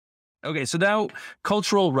Okay, so now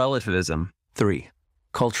cultural relativism. 3.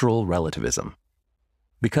 Cultural relativism.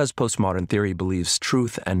 Because postmodern theory believes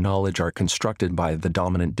truth and knowledge are constructed by the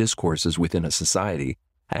dominant discourses within a society,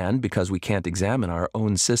 and because we can't examine our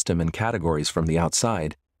own system and categories from the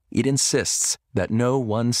outside, it insists that no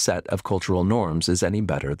one set of cultural norms is any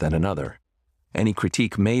better than another. Any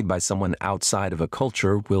critique made by someone outside of a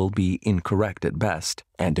culture will be incorrect at best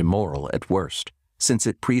and immoral at worst, since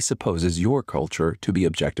it presupposes your culture to be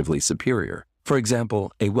objectively superior. For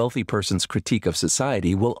example, a wealthy person's critique of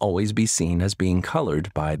society will always be seen as being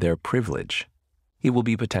colored by their privilege. It will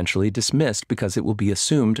be potentially dismissed because it will be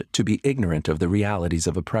assumed to be ignorant of the realities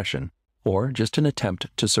of oppression, or just an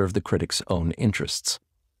attempt to serve the critic's own interests.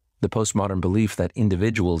 The postmodern belief that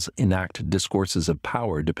individuals enact discourses of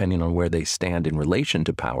power depending on where they stand in relation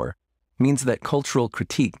to power means that cultural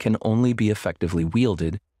critique can only be effectively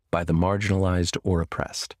wielded by the marginalized or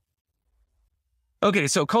oppressed. Okay,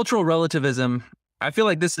 so cultural relativism, I feel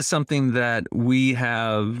like this is something that we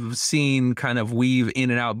have seen kind of weave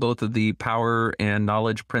in and out both of the power and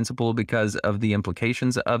knowledge principle because of the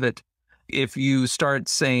implications of it. If you start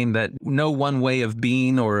saying that no one way of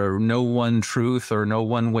being or no one truth or no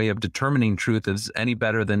one way of determining truth is any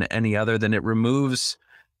better than any other, then it removes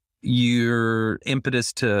your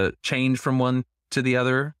impetus to change from one to the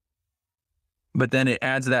other. But then it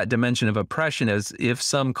adds that dimension of oppression, as if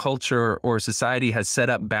some culture or society has set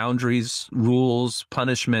up boundaries, rules,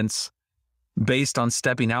 punishments based on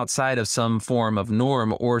stepping outside of some form of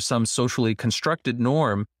norm or some socially constructed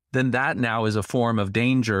norm, then that now is a form of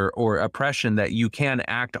danger or oppression that you can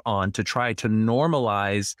act on to try to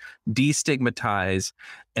normalize, destigmatize.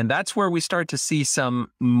 And that's where we start to see some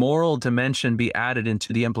moral dimension be added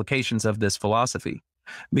into the implications of this philosophy.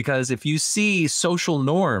 Because if you see social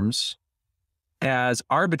norms as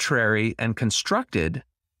arbitrary and constructed,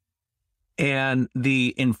 and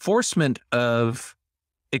the enforcement of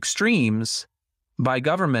extremes by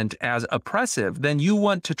government as oppressive, then you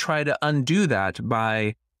want to try to undo that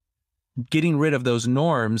by getting rid of those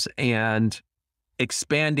norms and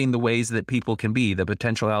expanding the ways that people can be, the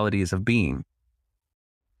potentialities of being.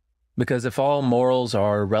 Because if all morals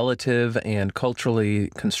are relative and culturally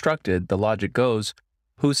constructed, the logic goes,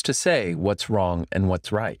 who's to say what's wrong and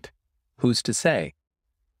what's right? Who's to say?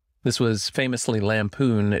 This was famously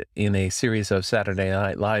lampooned in a series of Saturday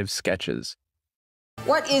Night Live sketches.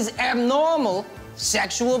 What is abnormal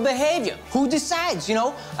sexual behavior? Who decides,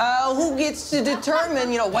 who gets to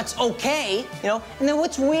determine, what's okay, and then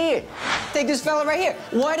what's weird? Take this fella right here.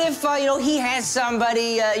 What if, he has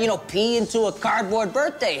somebody, pee into a cardboard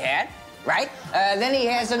birthday hat, right? Then he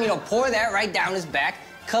has them, pour that right down his back,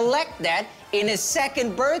 collect that in his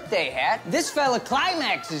second birthday hat. This fella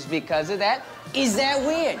climaxes because of that. Is that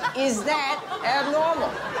weird? Is that abnormal?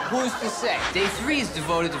 Who's to say? Day 3 is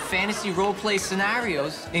devoted to fantasy role-play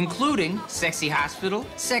scenarios, including sexy hospital,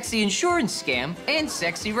 sexy insurance scam, and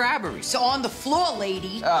sexy robbery. So on the floor,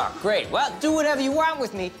 lady. Oh, great. Well, do whatever you want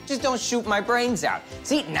with me. Just don't shoot my brains out.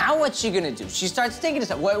 See, now what's she gonna do? She starts thinking of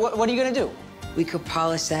stuff. What are you gonna do? We could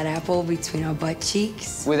polish that apple between our butt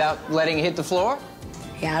cheeks. Without letting it hit the floor?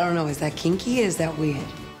 Yeah, I don't know. Is that kinky? Is that weird?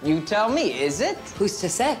 You tell me, is it? Who's to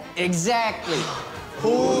say? Exactly.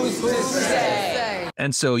 Who's to say?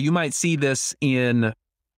 And so you might see this in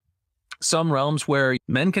some realms where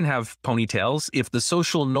men can have ponytails. If the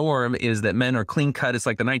social norm is that men are clean cut, it's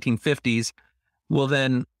like the 1950s, well,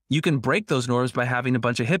 then you can break those norms by having a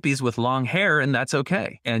bunch of hippies with long hair, and that's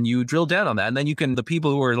okay. And you drill down on that. And then the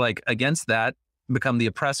people who are like against that become the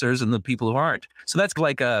oppressors and the people who aren't. So that's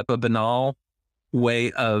like a banal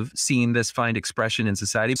way of seeing this find expression in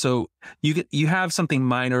society. So you have something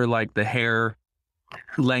minor like the hair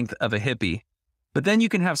length of a hippie, but then you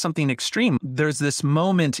can have something extreme. There's this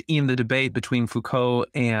moment in the debate between Foucault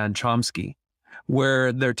and Chomsky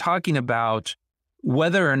where they're talking about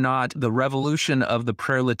whether or not the revolution of the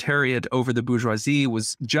proletariat over the bourgeoisie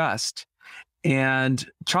was just. And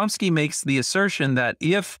Chomsky makes the assertion that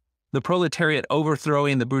if the proletariat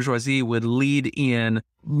overthrowing the bourgeoisie would lead in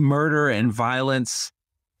murder and violence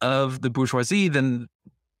of the bourgeoisie, then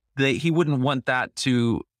he wouldn't want that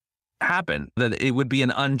to happen, that it would be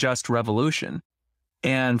an unjust revolution.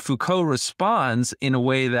 And Foucault responds in a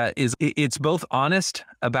way that it's both honest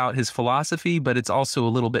about his philosophy, but it's also a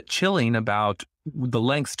little bit chilling about the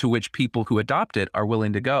lengths to which people who adopt it are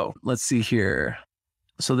willing to go. Let's see here.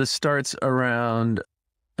 So this starts around,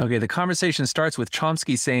 okay, the conversation starts with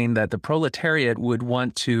Chomsky saying that the proletariat would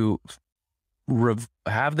want to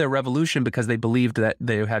have their revolution because they believed that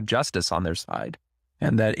they had justice on their side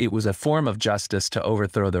and that it was a form of justice to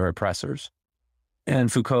overthrow their oppressors.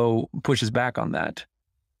 And Foucault pushes back on that.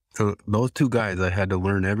 So those two guys, I had to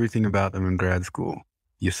learn everything about them in grad school.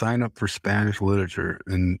 You sign up for Spanish literature,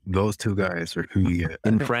 and those two guys are who you get.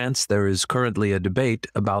 In France, there is currently a debate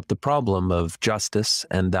about the problem of justice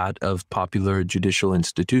and that of popular judicial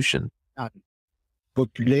institution. A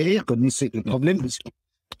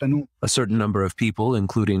certain number of people,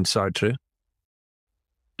 including Sartre,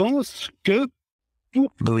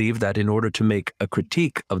 believe that in order to make a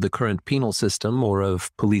critique of the current penal system or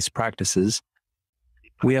of police practices,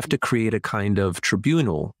 we have to create a kind of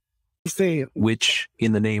tribunal which,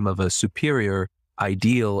 in the name of a superior,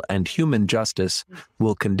 ideal, and human justice,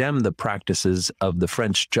 will condemn the practices of the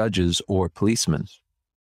French judges or policemen.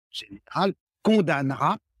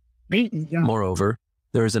 Moreover,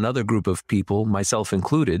 there is another group of people, myself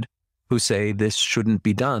included, who say this shouldn't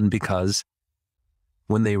be done because,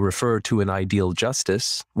 when they refer to an ideal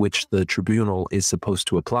justice, which the tribunal is supposed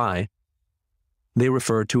to apply, they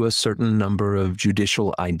refer to a certain number of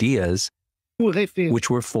judicial ideas which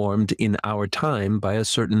were formed in our time by a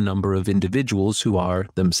certain number of individuals who are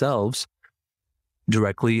themselves,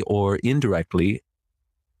 directly or indirectly,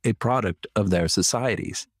 a product of their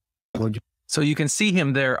societies. So you can see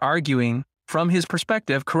him there arguing from his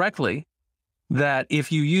perspective correctly that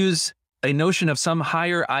if you use a notion of some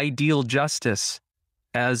higher ideal justice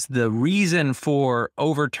as the reason for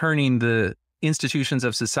overturning the institutions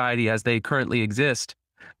of society as they currently exist,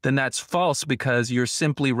 then that's false because you're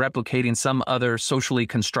simply replicating some other socially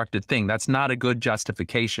constructed thing. That's not a good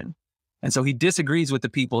justification. And so he disagrees with the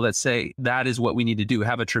people that say that is what we need to do,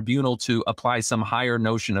 have a tribunal to apply some higher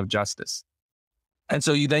notion of justice. And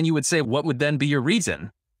so you would say, what would then be your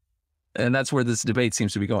reason? And that's where this debate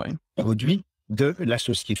seems to be going. We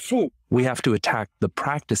have to attack the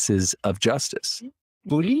practices of justice.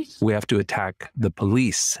 We have to attack the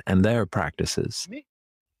police and their practices,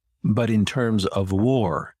 but in terms of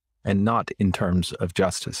war and not in terms of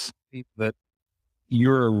justice. That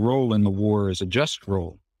your role in the war is a just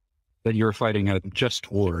role, that you're fighting a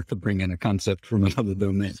just war, to bring in a concept from another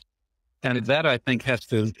domain. And that, I think,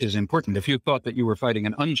 is important. If you thought that you were fighting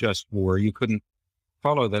an unjust war, you couldn't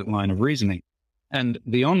follow that line of reasoning. And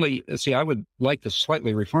I would like to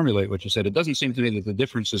slightly reformulate what you said. It doesn't seem to me that the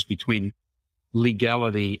difference is between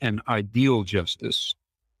legality and ideal justice.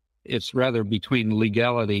 It's rather between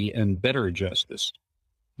legality and better justice.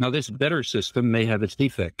 Now, this better system may have its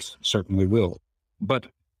defects, certainly will, but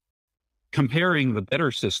comparing the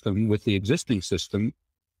better system with the existing system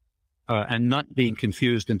and not being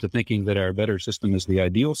confused into thinking that our better system is the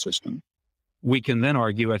ideal system, we can then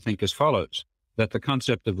argue, I think, as follows, that the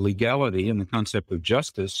concept of legality and the concept of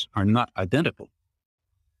justice are not identical.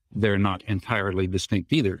 They're not entirely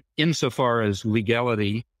distinct either. Insofar as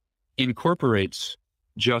legality incorporates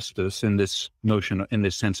justice in this notion, in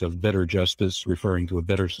this sense of better justice, referring to a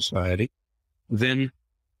better society, then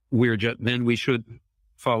we should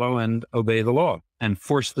follow and obey the law and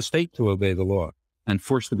force the state to obey the law and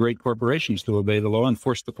force the great corporations to obey the law and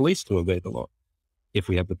force the police to obey the law, if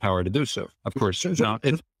we have the power to do so. Of course,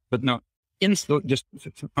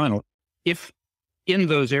 if in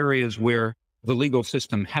those areas where the legal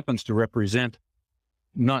system happens to represent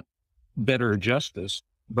not better justice,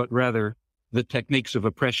 but rather the techniques of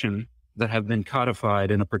oppression that have been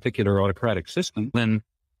codified in a particular autocratic system, then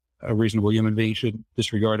a reasonable human being should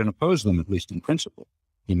disregard and oppose them, at least in principle.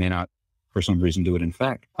 He may not, for some reason, do it in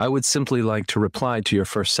fact. I would simply like to reply to your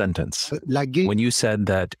first sentence. When you said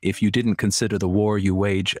that if you didn't consider the war you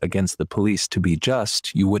wage against the police to be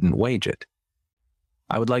just, you wouldn't wage it.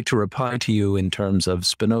 I would like to reply to you in terms of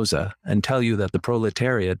Spinoza and tell you that the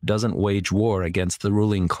proletariat doesn't wage war against the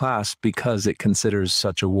ruling class because it considers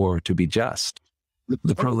such a war to be just.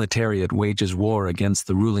 The proletariat wages war against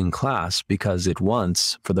the ruling class because it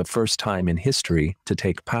wants, for the first time in history, to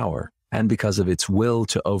take power, and because of its will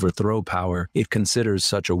to overthrow power, it considers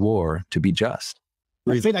such a war to be just.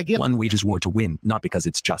 One wages war to win, not because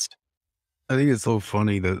it's just. I think it's so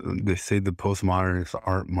funny that they say the postmodernists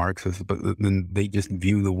aren't Marxists, but then they just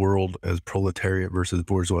view the world as proletariat versus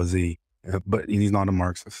bourgeoisie. But he's not a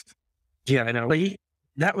Marxist. Yeah, I know.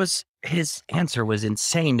 But his answer was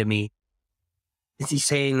insane to me. Is he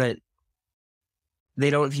saying that they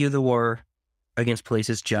don't view the war against police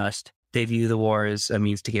as just? They view the war as a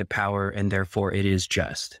means to get power, and therefore it is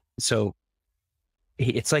just. So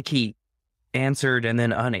it's like he answered and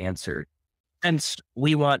then unanswered. And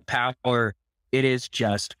we want power, it is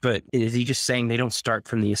just, but is he just saying they don't start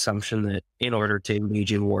from the assumption that in order to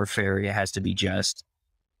engage in warfare, it has to be just,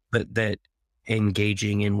 but that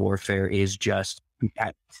engaging in warfare is just?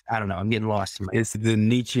 I don't know. I'm getting lost in my... It's the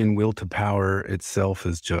Nietzschean will to power itself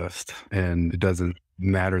is just, and it doesn't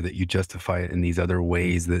matter that you justify it in these other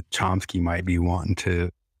ways that Chomsky might be wanting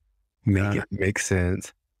to makes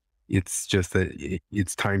sense. It's just that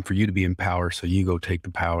it's time for you to be in power, so you go take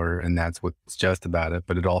the power, and that's what's just about it.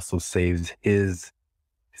 But it also saves his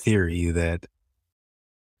theory that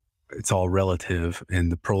it's all relative, and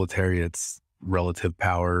the proletariat's relative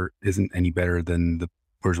power isn't any better than the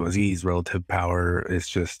bourgeoisie's relative power. It's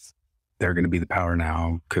just they're going to be the power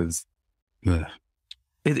now because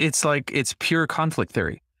it's like it's pure conflict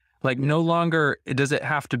theory. Like no longer does it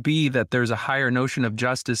have to be that there's a higher notion of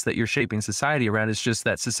justice that you're shaping society around. It's just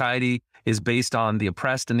that society is based on the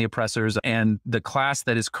oppressed and the oppressors, and the class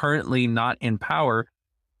that is currently not in power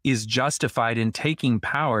is justified in taking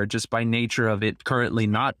power just by nature of it currently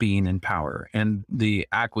not being in power. And the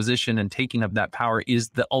acquisition and taking of that power is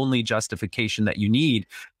the only justification that you need.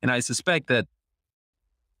 And I suspect that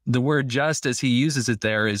the word just, as he uses it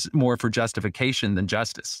there, is more for justification than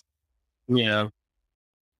justice. Yeah.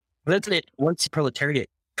 That's it. Once proletariat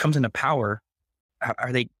comes into power,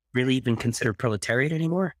 are they really even considered proletariat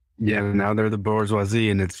anymore? Yeah, now they're the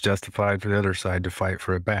bourgeoisie, and it's justified for the other side to fight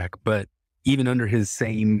for it back. But even under his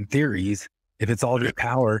same theories, if it's all just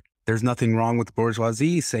power, there's nothing wrong with the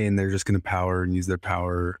bourgeoisie saying they're just going to power and use their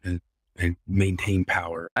power and maintain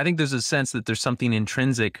power. I think there's a sense that there's something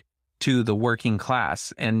intrinsic to the working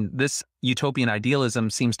class. And this utopian idealism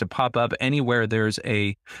seems to pop up anywhere there's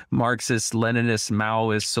a Marxist, Leninist,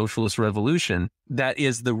 Maoist, socialist revolution. That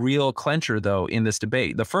is the real clincher, though, in this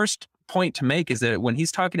debate. The first point to make is that when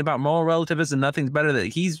he's talking about moral relativism, nothing's better, that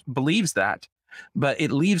he believes that, but it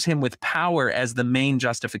leaves him with power as the main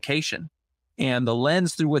justification. And the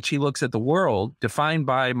lens through which he looks at the world, defined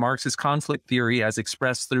by Marxist conflict theory as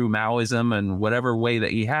expressed through Maoism and whatever way that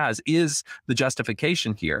he has, is the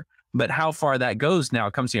justification here. But how far that goes now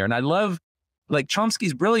comes here. And I love, like,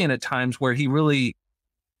 Chomsky's brilliant at times where he really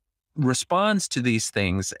responds to these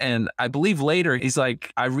things. And I believe later he's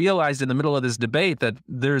like, I realized in the middle of this debate that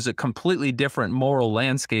there's a completely different moral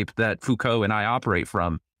landscape that Foucault and I operate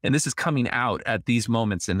from. And this is coming out at these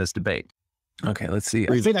moments in this debate. Okay, let's see.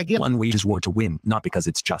 One wages war to win, not because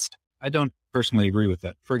it's just. I don't personally agree with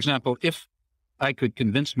that. For example, if I could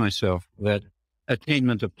convince myself that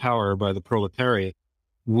attainment of power by the proletariat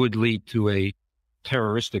would lead to a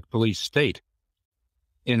terroristic police state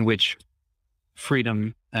in which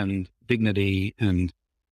freedom and dignity and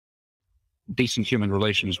decent human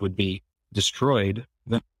relations would be destroyed,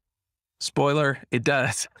 then spoiler, it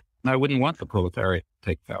does. I wouldn't want the proletariat to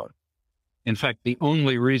take power. In fact, the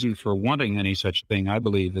only reason for wanting any such thing, I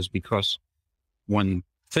believe, is because one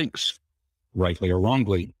thinks, rightly or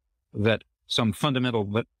wrongly, that some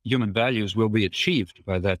fundamental human values will be achieved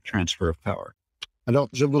by that transfer of power.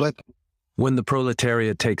 When the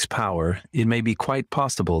proletariat takes power, it may be quite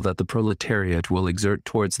possible that the proletariat will exert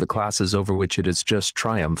towards the classes over which it has just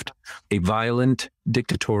triumphed a violent,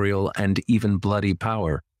 dictatorial, and even bloody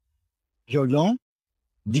power. Violent,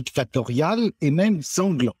 dictatorial, et même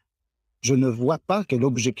sanglant. Je ne vois pas quelle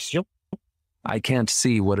objection. I can't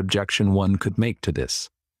see what objection one could make to this.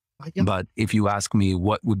 But if you ask me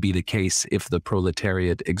what would be the case if the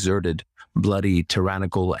proletariat exerted bloody,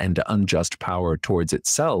 tyrannical, and unjust power towards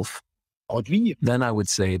itself, then I would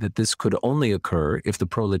say that this could only occur if the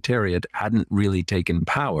proletariat hadn't really taken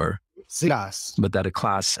power, but that a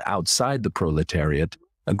class outside the proletariat,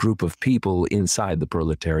 a group of people inside the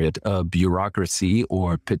proletariat, a bureaucracy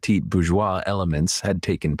or petit bourgeois elements, had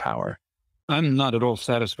taken power. I'm not at all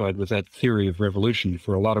satisfied with that theory of revolution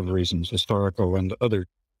for a lot of reasons, historical and other.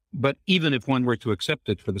 But even if one were to accept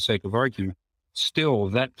it for the sake of argument, still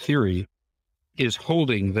that theory is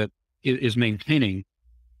holding that it is maintaining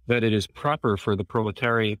that it is proper for the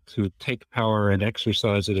proletariat to take power and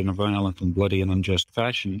exercise it in a violent and bloody and unjust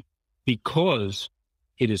fashion because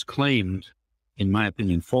it is claimed, in my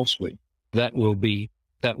opinion, falsely, that will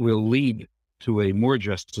lead to a more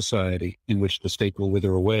just society in which the state will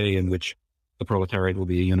wither away, in which the proletariat will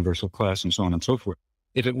be a universal class, and so on and so forth.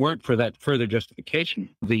 If it weren't for that further justification,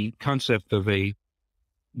 the concept of a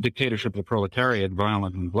dictatorship of the proletariat,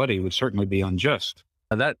 violent and bloody, would certainly be unjust.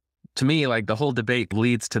 That, to me, like the whole debate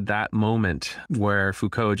leads to that moment where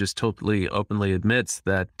Foucault just totally openly admits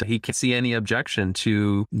that he can't see any objection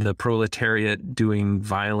to the proletariat doing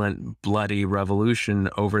violent, bloody revolution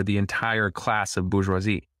over the entire class of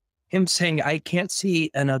bourgeoisie. Him saying, I can't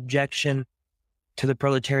see an objection to the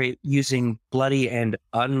proletariat using bloody and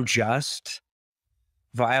unjust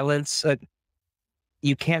violence.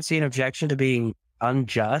 You can't see an objection to being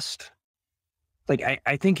unjust. Like,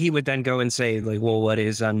 I think he would then go and say, like, well, what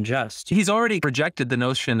is unjust? He's already rejected the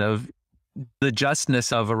notion of the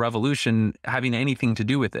justness of a revolution having anything to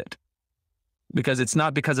do with it. Because it's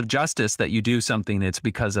not because of justice that you do something, it's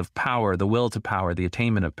because of power, the will to power, the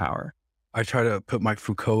attainment of power. I try to put my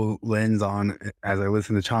Foucault lens on as I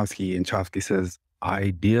listen to Chomsky, and Chomsky says,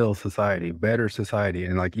 ideal society, better society.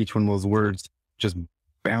 And like each one of those words just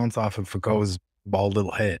bounce off of Foucault's bald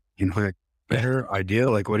little head, like better,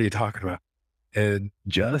 ideal, like, what are you talking about? And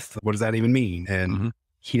just, what does that even mean? And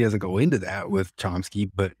he doesn't go into that with Chomsky,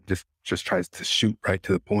 but just tries to shoot right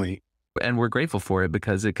to the point. And we're grateful for it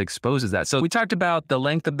because it exposes that. So we talked about the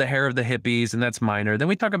length of the hair of the hippies, and that's minor. Then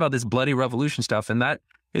we talk about this bloody revolution stuff, and that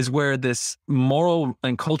is where this moral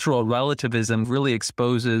and cultural relativism really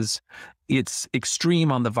exposes its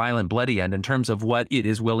extreme on the violent, bloody end in terms of what it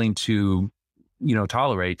is willing to,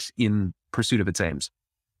 tolerate in pursuit of its aims.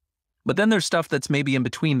 But then there's stuff that's maybe in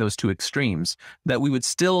between those two extremes that we would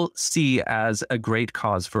still see as a great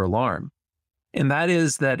cause for alarm. And that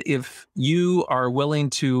is that if you are willing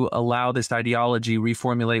to allow this ideology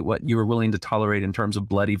reformulate what you are willing to tolerate in terms of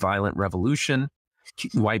bloody, violent revolution,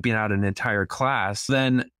 wiping out an entire class,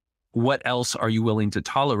 then what else are you willing to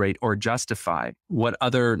tolerate or justify? What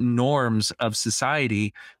other norms of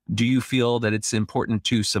society do you feel that it's important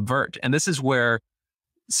to subvert? And this is where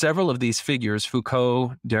several of these figures,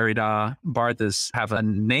 Foucault, Derrida, Barthes, have a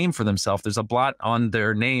name for themselves. There's a blot on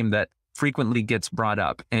their name that frequently gets brought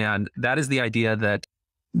up. And that is the idea that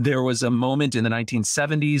there was a moment in the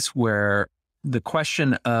 1970s where the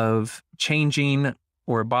question of changing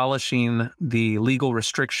or abolishing the legal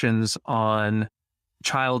restrictions on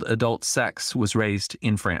child-adult sex was raised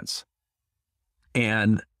in France.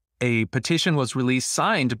 And a petition was released,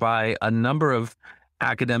 signed by a number of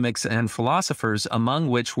academics and philosophers, among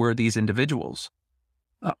which were these individuals,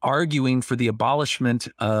 arguing for the abolishment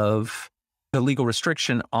of the legal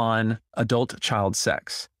restriction on adult child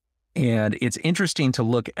sex. And it's interesting to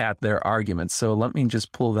look at their arguments. So let me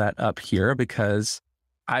just pull that up here because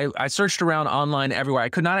I searched around online everywhere.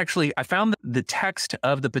 I found the text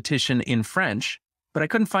of the petition in French, but I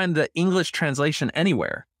couldn't find the English translation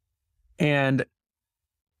anywhere. And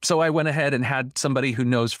so I went ahead and had somebody who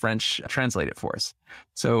knows French translate it for us.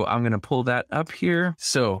 So I'm going to pull that up here.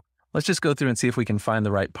 So let's just go through and see if we can find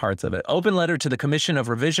the right parts of it. Open letter to the Commission of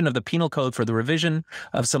Revision of the Penal Code for the revision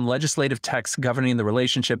of some legislative texts governing the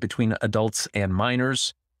relationship between adults and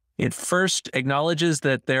minors. It first acknowledges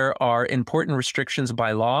that there are important restrictions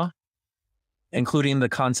by law, including the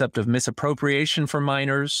concept of misappropriation for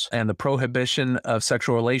minors and the prohibition of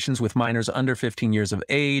sexual relations with minors under 15 years of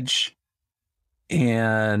age,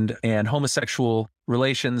 and homosexual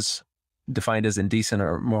relations defined as indecent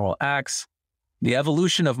or immoral acts. The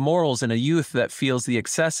evolution of morals in a youth that feels the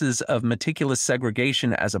excesses of meticulous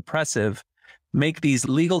segregation as oppressive make these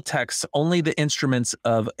legal texts only the instruments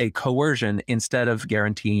of a coercion instead of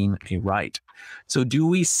guaranteeing a right. So do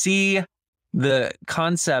we see the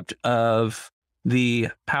concept of the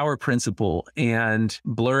power principle and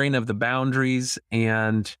blurring of the boundaries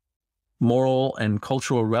and moral and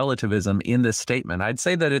cultural relativism in this statement? I'd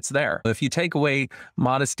say that it's there. If you take away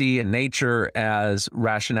modesty and nature as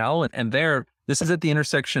rationale, and this is at the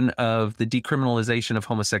intersection of the decriminalization of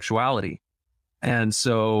homosexuality. And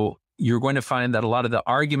so you're going to find that a lot of the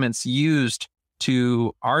arguments used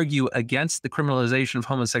to argue against the criminalization of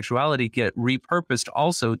homosexuality get repurposed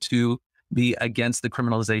also to be against the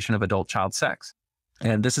criminalization of adult child sex.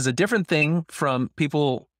 And this is a different thing from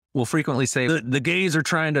people will frequently say the gays are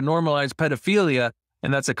trying to normalize pedophilia,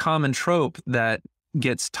 and that's a common trope that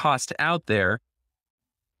gets tossed out there.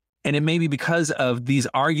 And it may be because of these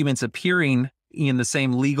arguments appearing in the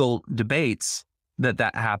same legal debates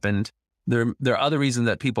that happened. There are other reasons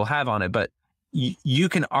that people have on it, but you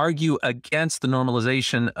can argue against the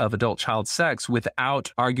normalization of adult child sex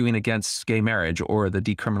without arguing against gay marriage or the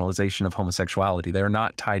decriminalization of homosexuality. They're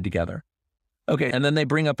not tied together. Okay, and then they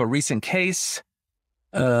bring up a recent case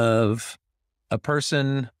of a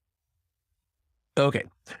person. Okay,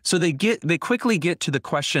 so they quickly get to the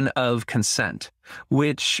question of consent,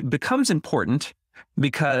 which becomes important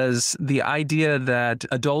because the idea that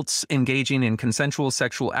adults engaging in consensual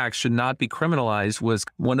sexual acts should not be criminalized was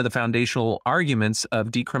one of the foundational arguments of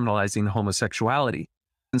decriminalizing homosexuality.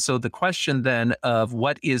 And so the question then of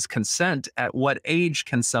what is consent, at what age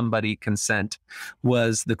can somebody consent,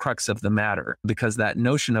 was the crux of the matter, because that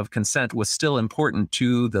notion of consent was still important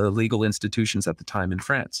to the legal institutions at the time in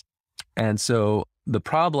France. And so the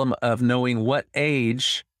problem of knowing what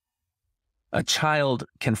age a child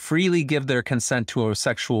can freely give their consent to a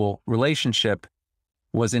sexual relationship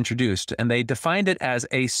was introduced, and they defined it as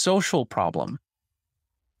a social problem,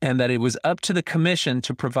 and that it was up to the commission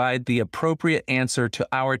to provide the appropriate answer to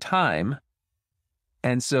our time.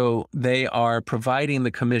 And so they are providing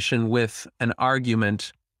the commission with an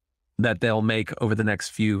argument that they'll make over the next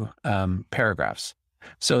few paragraphs.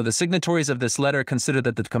 So the signatories of this letter consider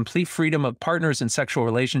that the complete freedom of partners in sexual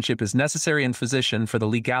relationship is necessary in physician for the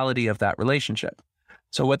legality of that relationship.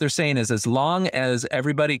 So what they're saying is, as long as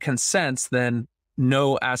everybody consents, then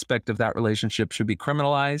no aspect of that relationship should be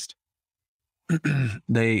criminalized.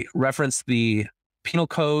 They reference the penal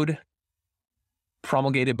code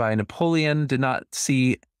promulgated by Napoleon, did not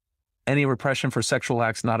see any repression for sexual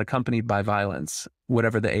acts not accompanied by violence,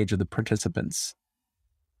 whatever the age of the participants.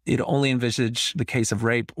 It only envisaged the case of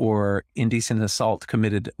rape or indecent assault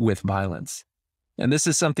committed with violence. And this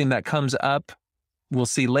is something that comes up, we'll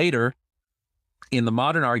see later in the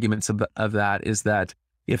modern arguments of that, is that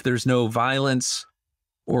if there's no violence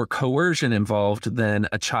or coercion involved, then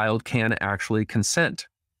a child can actually consent.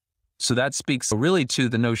 So that speaks really to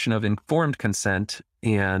the notion of informed consent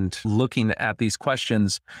and looking at these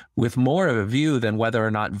questions with more of a view than whether or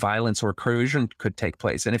not violence or coercion could take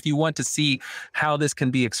place. And if you want to see how this can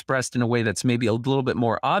be expressed in a way that's maybe a little bit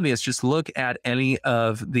more obvious, just look at any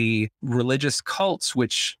of the religious cults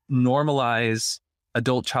which normalize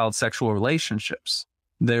adult-child sexual relationships.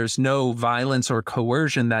 There's no violence or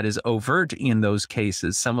coercion that is overt in those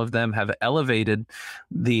cases. Some of them have elevated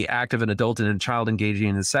the act of an adult and a child engaging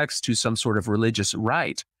in sex to some sort of religious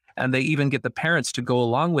rite. And they even get the parents to go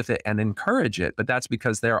along with it and encourage it. But that's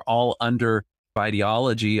because they're all under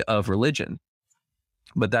ideology of religion.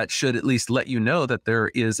 But that should at least let you know that there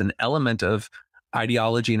is an element of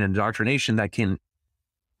ideology and indoctrination that can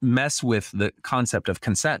mess with the concept of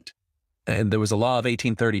consent. And there was a law of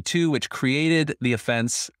 1832 which created the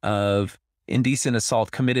offense of indecent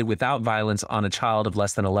assault committed without violence on a child of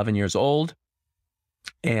less than 11 years old.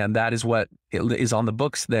 And that is what is on the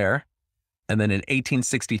books there. And then in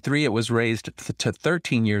 1863, it was raised to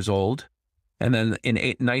 13 years old. And then in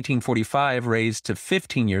 1945, raised to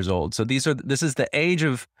 15 years old. So this is the age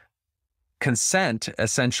of consent,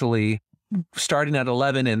 essentially, starting at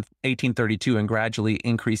 11 in 1832 and gradually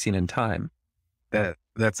increasing in time.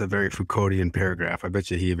 That's a very Foucauldian paragraph. I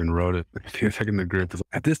bet you he even wrote it. If you're checking the group,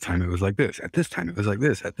 at this time it was like this. At this time it was like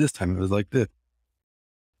this. At this time it was like this.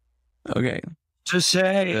 Okay. To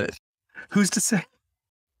say. Who's to say?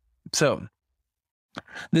 So,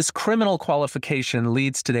 this criminal qualification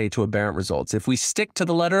leads today to aberrant results. If we stick to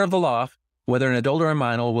the letter of the law, whether an adult or a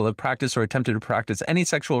minor will have practiced or attempted to practice any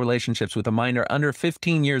sexual relationships with a minor under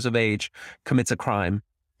 15 years of age commits a crime,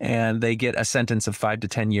 and they get a sentence of 5 to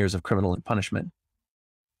 10 years of criminal punishment.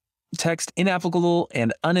 Text inapplicable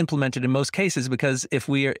and unimplemented in most cases, because if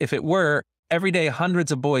it were every day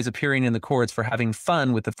hundreds of boys appearing in the courts for having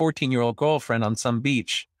fun with a 14-year-old girlfriend on some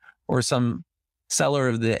beach or some cellar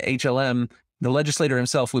of the HLM, the legislator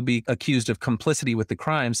himself would be accused of complicity with the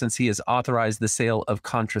crime, since he has authorized the sale of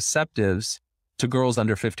contraceptives to girls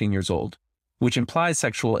under 15 years old, which implies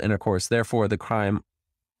sexual intercourse, therefore the crime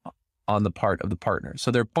on the part of the partner.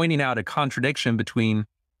 So they're pointing out a contradiction between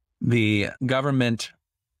the government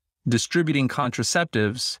distributing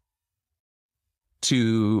contraceptives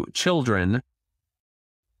to children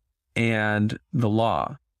and the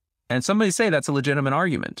law. And somebody say that's a legitimate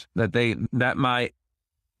argument, that might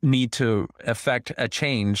need to affect a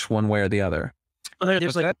change one way or the other. Well,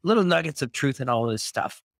 there's like little nuggets of truth in all this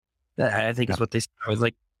stuff. That I think is what they I was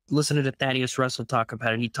like listening to Thaddeus Russell talk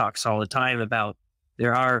about it. He talks all the time about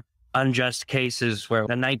there are unjust cases where a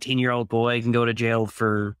 19-year-old boy can go to jail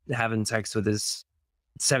for having sex with his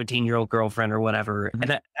 17-year-old girlfriend or whatever. And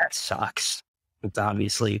that sucks. It's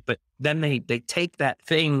obviously, but then they take that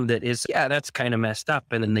thing that is, yeah, that's kind of messed up,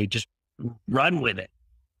 and then they just run with it.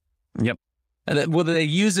 Yep. And well, they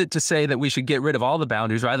use it to say that we should get rid of all the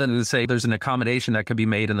boundaries rather than to say there's an accommodation that could be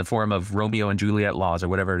made in the form of Romeo and Juliet laws or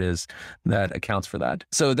whatever it is that accounts for that.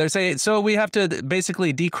 So they're saying, so we have to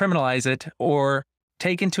basically decriminalize it or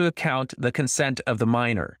take into account the consent of the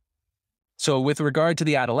minor. So with regard to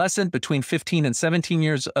the adolescent between 15 and 17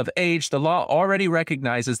 years of age, the law already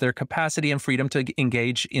recognizes their capacity and freedom to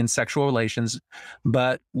engage in sexual relations,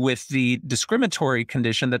 but with the discriminatory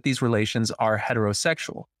condition that these relations are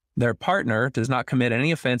heterosexual. Their partner does not commit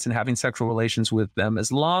any offense in having sexual relations with them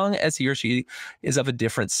as long as he or she is of a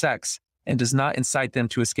different sex and does not incite them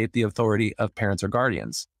to escape the authority of parents or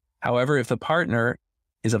guardians. However, if the partner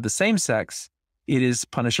is of the same sex, it is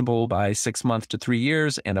punishable by 6 months to 3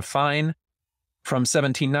 years and a fine. From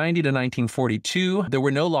 1790 to 1942, there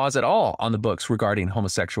were no laws at all on the books regarding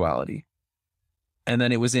homosexuality. And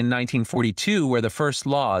then it was in 1942 where the first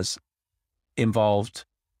laws involved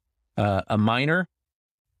a minor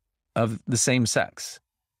of the same sex.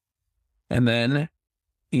 And then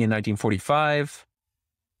in 1945,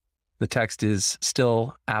 the text is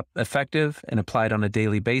still effective and applied on a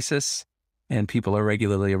daily basis, and people are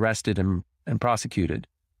regularly arrested and prosecuted.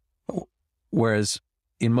 Whereas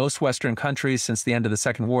in most Western countries since the end of the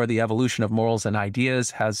Second War, the evolution of morals and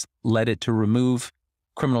ideas has led it to remove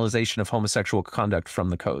criminalization of homosexual conduct from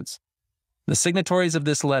the codes. The signatories of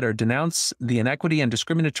this letter denounce the inequity and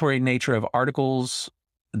discriminatory nature of articles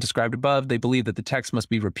described above. They believe that the text must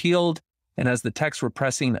be repealed, and as the text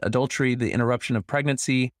repressing adultery, the interruption of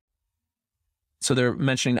pregnancy. So they're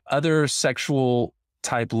mentioning other sexual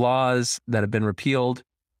type laws that have been repealed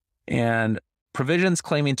and provisions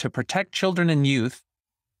claiming to protect children and youth,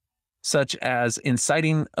 such as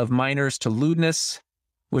inciting of minors to lewdness,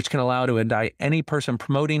 which can allow to indict any person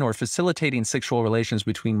promoting or facilitating sexual relations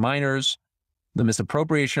between minors. The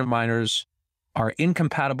misappropriation of minors are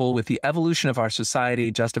incompatible with the evolution of our society,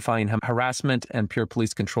 justifying harassment and pure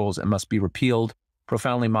police controls, and must be repealed,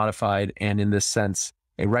 profoundly modified, and in this sense,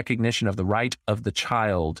 a recognition of the right of the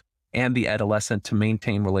child and the adolescent to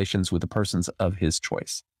maintain relations with the persons of his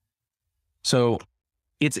choice. So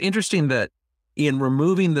it's interesting that in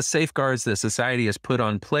removing the safeguards that society has put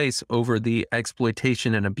on place over the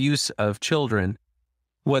exploitation and abuse of children,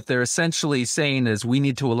 what they're essentially saying is we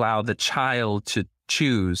need to allow the child to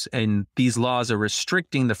choose, and these laws are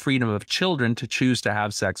restricting the freedom of children to choose to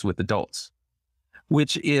have sex with adults,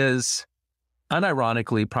 which is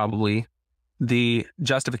unironically probably the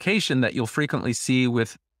justification that you'll frequently see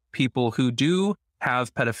with people who do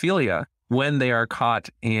have pedophilia. When they are caught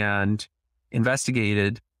and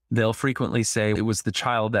investigated, they'll frequently say, it was the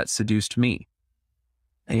child that seduced me.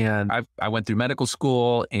 And I went through medical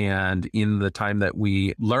school, and in the time that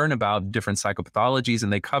we learn about different psychopathologies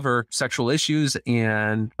and they cover sexual issues,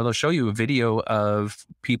 and they'll show you a video of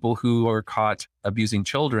people who are caught abusing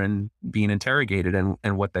children being interrogated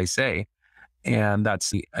and what they say. And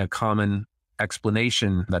that's a common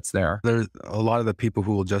explanation that's there. There's a lot of the people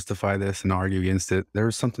who will justify this and argue against it. There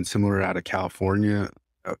was something similar out of California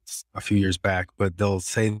a few years back, but they'll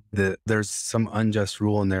say that there's some unjust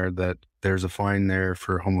rule in there that there's a fine there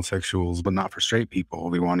for homosexuals, but not for straight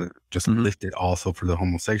people. We want to just lift it also for the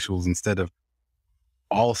homosexuals instead of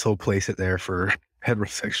also place it there for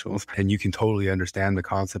heterosexuals. And you can totally understand the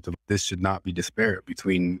concept of this should not be disparate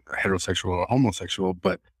between heterosexual or homosexual,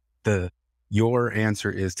 but your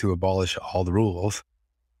answer is to abolish all the rules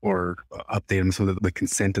or update them so that the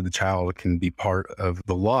consent of the child can be part of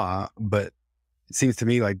the law. But it seems to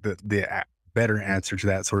me like the better answer to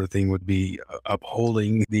that sort of thing would be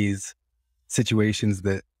upholding these situations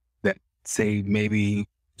that say maybe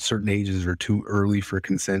certain ages are too early for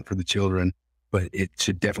consent for the children, but it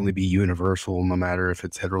should definitely be universal no matter if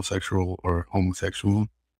it's heterosexual or homosexual.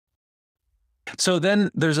 So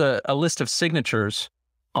then there's a list of signatures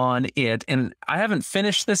on it, and I haven't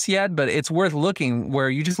finished this yet, but it's worth looking, where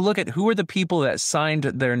you just look at who are the people that signed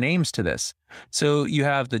their names to this. So you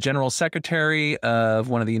have the general secretary of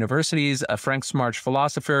one of the universities, a Franc-Marche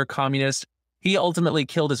philosopher, communist. He ultimately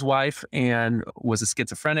killed his wife and was a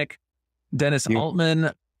schizophrenic. Dennis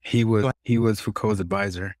Altman. He was Foucault's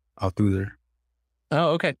advisor, Althusser.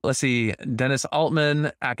 Oh, okay. Let's see. Dennis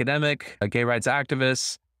Altman, academic, a gay rights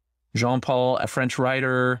activist. Jean-Paul, a French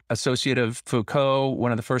writer, associate of Foucault,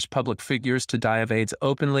 one of the first public figures to die of AIDS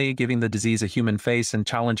openly, giving the disease a human face and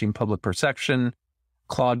challenging public perception.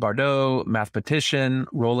 Claude Bardot, mathematician.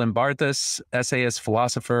 Roland Barthes, essayist,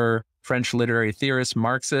 philosopher, French literary theorist,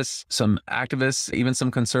 Marxist, some activists, even some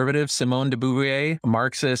conservatives. Simone de Beauvoir,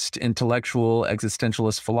 Marxist, intellectual,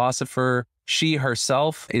 existentialist philosopher. She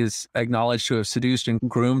herself is acknowledged to have seduced and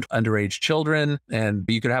groomed underage children. And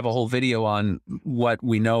you could have a whole video on what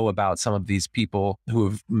we know about some of these people who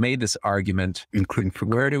have made this argument. Including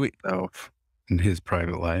Foucault. Where do we... in his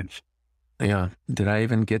private life. Yeah. Did I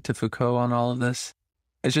even get to Foucault on all of this?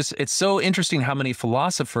 It's so interesting how many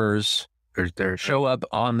philosophers show up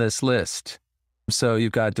on this list. So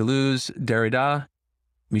you've got Deleuze, Derrida,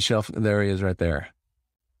 Michel, there he is right there.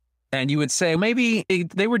 And you would say maybe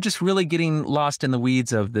they were just really getting lost in the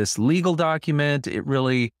weeds of this legal document. It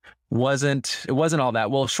really wasn't all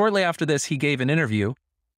that. Well, shortly after this, he gave an interview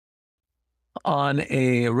on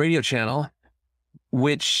a radio channel,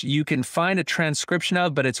 which you can find a transcription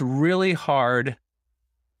of, but it's really hard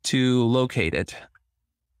to locate it.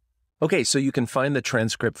 Okay, so you can find the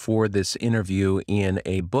transcript for this interview in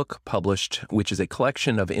a book published, which is a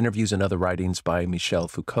collection of interviews and other writings by Michel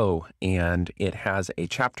Foucault. And it has a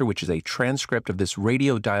chapter which is a transcript of this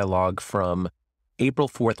radio dialogue from April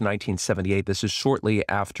 4th, 1978. This is shortly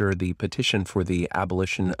after the petition for the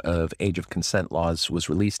abolition of age of consent laws was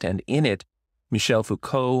released. And in it, Michel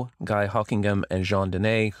Foucault, Guy Hockingham, and Jean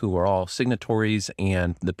Genet, who are all signatories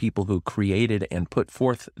and the people who created and put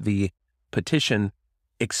forth the petition,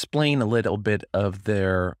 explain a little bit of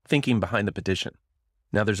their thinking behind the petition.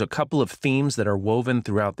 Now, there's a couple of themes that are woven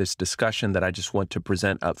throughout this discussion that I just want to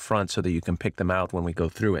present up front so that you can pick them out when we go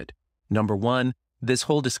through it. Number one, this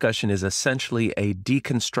whole discussion is essentially a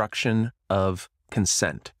deconstruction of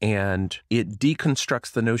consent. And it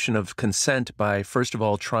deconstructs the notion of consent by, first of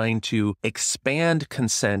all, trying to expand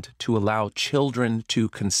consent to allow children to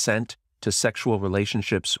consent to sexual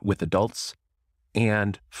relationships with adults,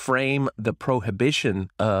 and frame the prohibition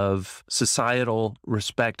of societal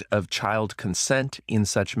respect of child consent in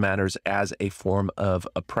such matters as a form of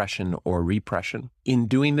oppression or repression. In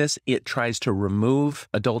doing this, it tries to remove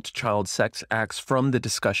adult-child sex acts from the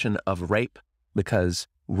discussion of rape, because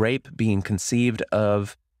rape being conceived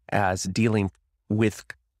of as dealing with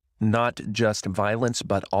not just violence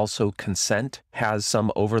but also consent has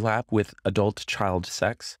some overlap with adult-child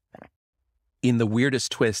sex. In the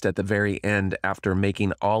weirdest twist at the very end, after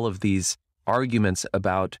making all of these arguments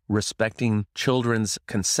about respecting children's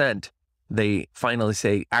consent, they finally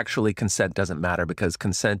say, actually, consent doesn't matter because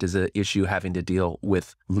consent is an issue having to deal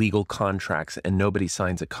with legal contracts, and nobody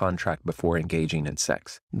signs a contract before engaging in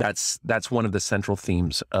sex. That's one of the central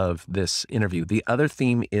themes of this interview. The other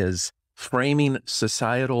theme is framing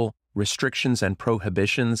societal restrictions and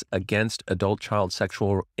prohibitions against adult-child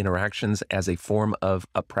sexual interactions as a form of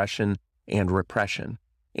oppression and repression.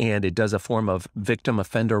 And it does a form of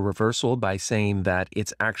victim-offender reversal by saying that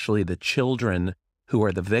it's actually the children who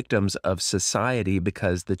are the victims of society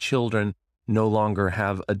because the children no longer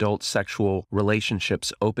have adult sexual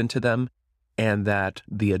relationships open to them, and that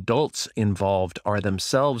the adults involved are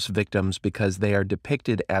themselves victims because they are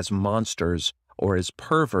depicted as monsters or as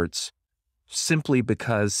perverts simply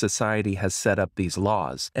because society has set up these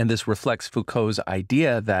laws. And this reflects Foucault's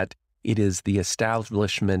idea that it is the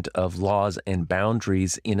establishment of laws and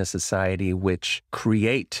boundaries in a society which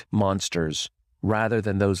create monsters rather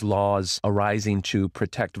than those laws arising to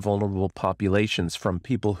protect vulnerable populations from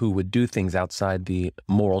people who would do things outside the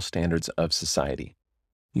moral standards of society.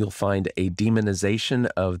 You'll find a demonization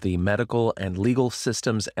of the medical and legal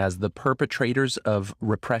systems as the perpetrators of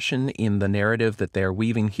repression in the narrative that they're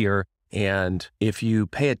weaving here. And if you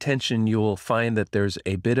pay attention, you'll find that there's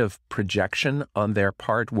a bit of projection on their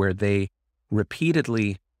part where they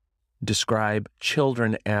repeatedly describe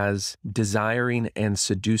children as desiring and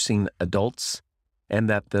seducing adults, and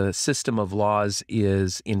that the system of laws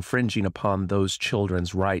is infringing upon those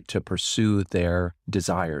children's right to pursue their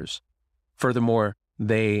desires. Furthermore,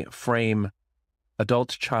 they frame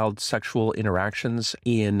adult-child sexual interactions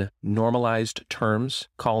in normalized terms,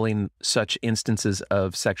 calling such instances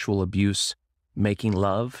of sexual abuse making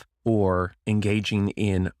love or engaging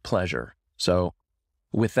in pleasure. So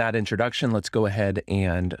with that introduction, let's go ahead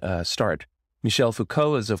and start. Michel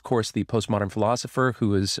Foucault is, of course, the postmodern philosopher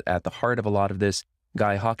who is at the heart of a lot of this.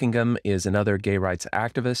 Guy Hockingham is another gay rights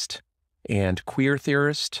activist and queer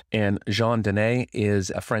theorist, and Jean Genet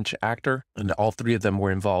is a French actor, and all three of them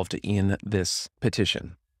were involved in this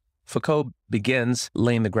petition. Foucault begins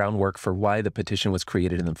laying the groundwork for why the petition was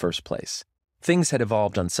created in the first place. Things had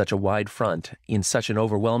evolved on such a wide front, in such an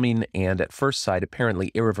overwhelming and at first sight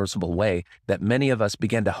apparently irreversible way, that many of us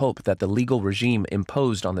began to hope that the legal regime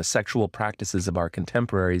imposed on the sexual practices of our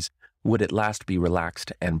contemporaries would at last be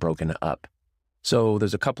relaxed and broken up. So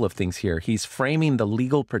there's a couple of things here. He's framing the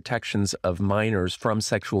legal protections of minors from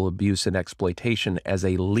sexual abuse and exploitation as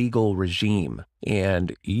a legal regime.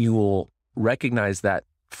 And you will recognize that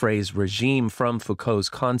phrase regime from Foucault's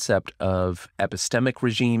concept of epistemic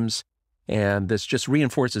regimes. And this just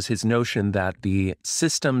reinforces his notion that the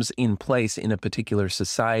systems in place in a particular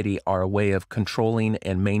society are a way of controlling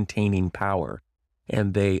and maintaining power.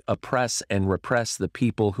 And they oppress and repress the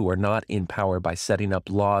people who are not in power by setting up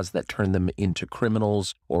laws that turn them into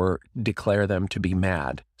criminals or declare them to be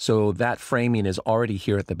mad. So that framing is already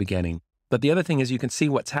here at the beginning. But the other thing is you can see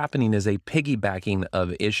what's happening is a piggybacking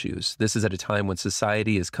of issues. This is at a time when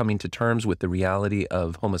society is coming to terms with the reality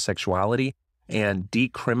of homosexuality and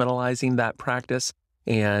decriminalizing that practice.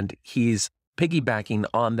 And he's piggybacking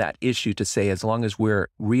on that issue to say, as long as we're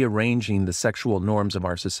rearranging the sexual norms of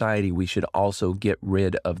our society, we should also get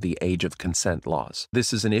rid of the age of consent laws.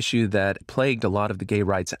 This is an issue that plagued a lot of the gay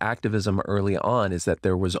rights activism early on, is that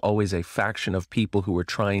there was always a faction of people who were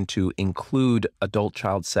trying to include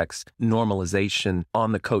adult-child sex normalization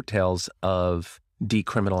on the coattails of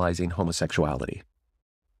decriminalizing homosexuality.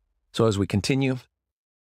 So as we continue,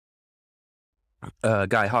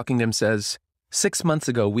 Guy Hockingham says, 6 months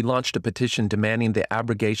ago, we launched a petition demanding the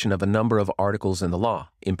abrogation of a number of articles in the law,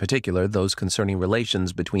 in particular those concerning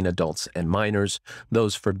relations between adults and minors,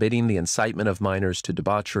 those forbidding the incitement of minors to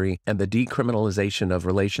debauchery, and the decriminalization of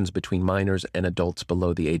relations between minors and adults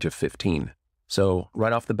below the age of 15. So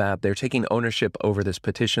right off the bat, they're taking ownership over this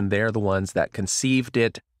petition. They're the ones that conceived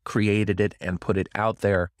it, created it, and put it out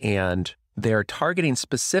there. And they're targeting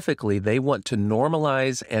specifically, they want to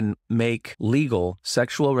normalize and make legal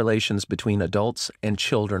sexual relations between adults and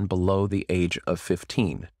children below the age of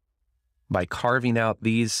 15. By carving out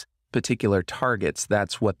these particular targets,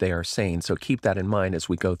 that's what they are saying. So keep that in mind as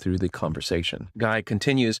we go through the conversation. Guy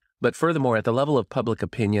continues, but furthermore, at the level of public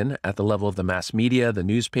opinion, at the level of the mass media, the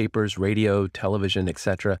newspapers, radio, television,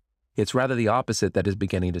 etc., it's rather the opposite that is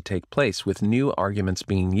beginning to take place, with new arguments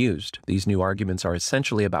being used. These new arguments are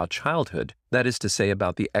essentially about childhood, that is to say,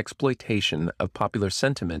 about the exploitation of popular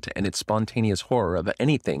sentiment and its spontaneous horror of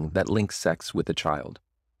anything that links sex with a child.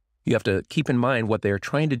 You have to keep in mind what they're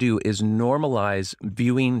trying to do is normalize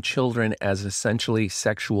viewing children as essentially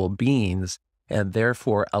sexual beings and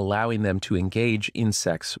therefore allowing them to engage in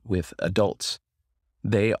sex with adults.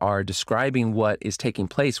 They are describing what is taking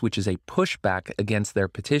place, which is a pushback against their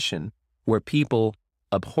petition, where people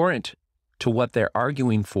abhorrent to what they're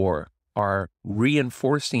arguing for are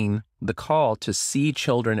reinforcing the call to see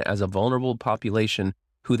children as a vulnerable population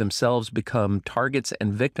who themselves become targets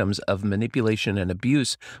and victims of manipulation and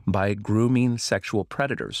abuse by grooming sexual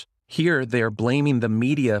predators. Here, they're blaming the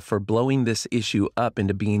media for blowing this issue up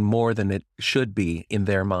into being more than it should be in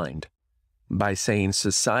their mind, by saying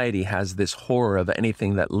society has this horror of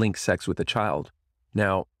anything that links sex with a child.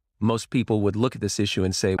 Now, most people would look at this issue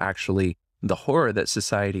and say, actually, the horror that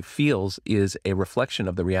society feels is a reflection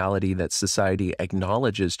of the reality that society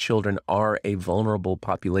acknowledges children are a vulnerable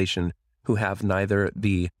population who have neither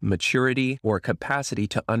the maturity or capacity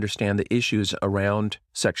to understand the issues around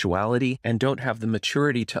sexuality and don't have the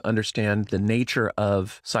maturity to understand the nature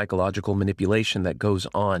of psychological manipulation that goes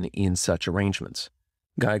on in such arrangements.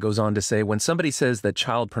 Guy goes on to say, when somebody says that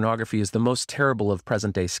child pornography is the most terrible of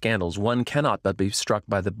present-day scandals, one cannot but be struck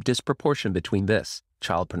by the disproportion between this,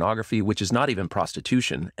 child pornography, which is not even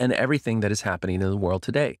prostitution, and everything that is happening in the world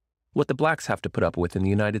today. What the blacks have to put up with in the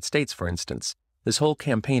United States, for instance. This whole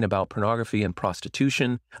campaign about pornography and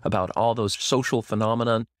prostitution, about all those social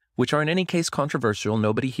phenomena, which are in any case controversial,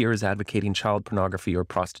 nobody here is advocating child pornography or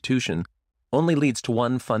prostitution, only leads to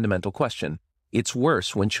one fundamental question. It's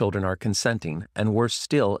worse when children are consenting, and worse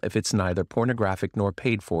still if it's neither pornographic nor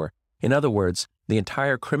paid for. In other words, the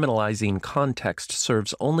entire criminalizing context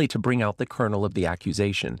serves only to bring out the kernel of the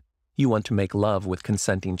accusation. You want to make love with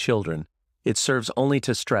consenting children. It serves only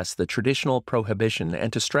to stress the traditional prohibition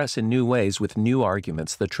and to stress in new ways with new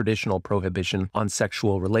arguments the traditional prohibition on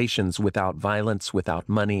sexual relations without violence, without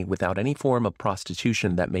money, without any form of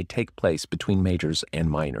prostitution that may take place between majors and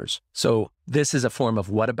minors. So this is a form of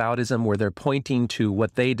whataboutism where they're pointing to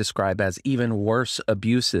what they describe as even worse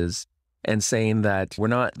abuses and saying that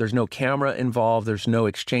there's no camera involved, there's no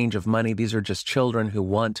exchange of money, these are just children who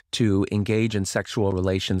want to engage in sexual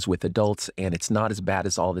relations with adults, and it's not as bad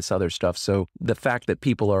as all this other stuff. So the fact that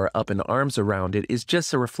people are up in arms around it is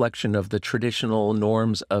just a reflection of the traditional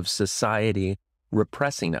norms of society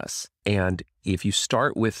repressing us. And if you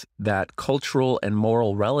start with that cultural and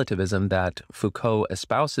moral relativism that Foucault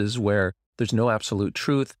espouses, where there's no absolute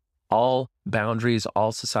truth, all boundaries,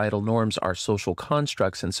 all societal norms are social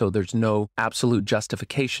constructs, and so there's no absolute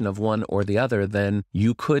justification of one or the other, then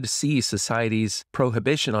you could see society's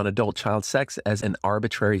prohibition on adult-child sex as an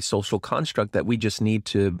arbitrary social construct that we just need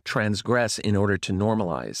to transgress in order to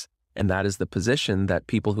normalize. And that is the position that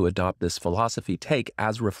people who adopt this philosophy take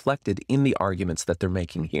as reflected in the arguments that they're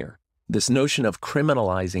making here. This notion of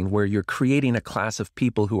criminalizing, where you're creating a class of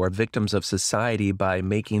people who are victims of society by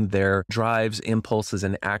making their drives, impulses,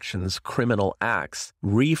 and actions criminal acts,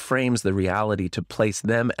 reframes the reality to place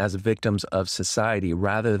them as victims of society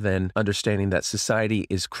rather than understanding that society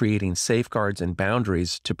is creating safeguards and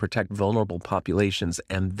boundaries to protect vulnerable populations,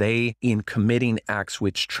 and they, in committing acts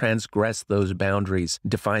which transgress those boundaries,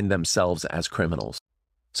 define themselves as criminals.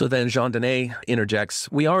 So then Jean Genet interjects,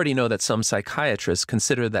 we already know that some psychiatrists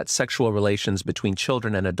consider that sexual relations between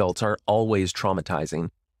children and adults are always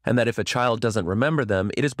traumatizing, and that if a child doesn't remember them,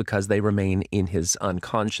 it is because they remain in his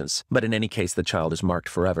unconscious. But in any case, the child is marked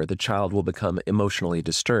forever. The child will become emotionally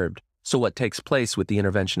disturbed. So what takes place with the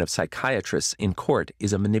intervention of psychiatrists in court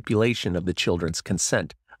is a manipulation of the children's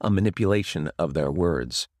consent, a manipulation of their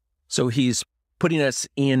words. So he's putting us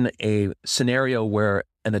in a scenario where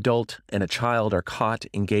an adult and a child are caught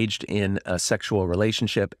engaged in a sexual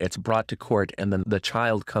relationship. It's brought to court, and then the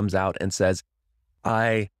child comes out and says,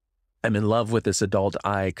 I am in love with this adult.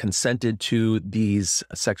 I consented to these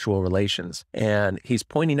sexual relations. And he's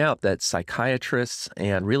pointing out that psychiatrists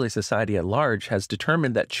and really society at large has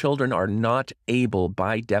determined that children are not able,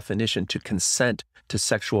 by definition, to consent to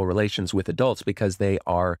sexual relations with adults because they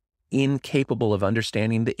are incapable of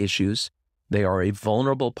understanding the issues. They are a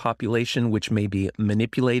vulnerable population which may be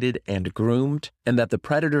manipulated and groomed, and that the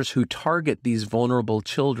predators who target these vulnerable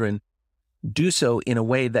children do so in a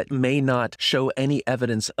way that may not show any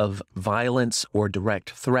evidence of violence or direct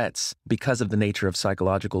threats because of the nature of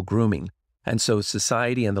psychological grooming. And so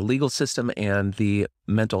society and the legal system and the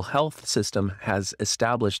mental health system has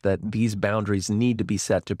established that these boundaries need to be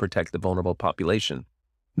set to protect the vulnerable population.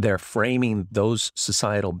 They're framing those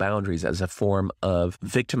societal boundaries as a form of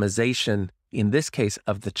victimization, in this case,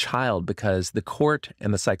 of the child, because the court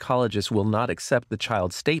and the psychologist will not accept the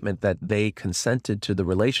child's statement that they consented to the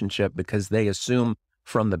relationship because they assume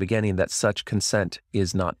from the beginning that such consent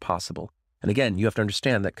is not possible. And again, you have to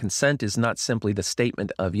understand that consent is not simply the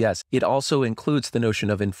statement of yes. It also includes the notion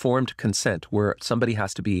of informed consent, where somebody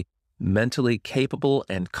has to be mentally capable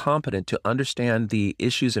and competent to understand the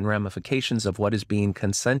issues and ramifications of what is being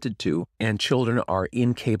consented to, and children are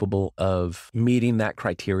incapable of meeting that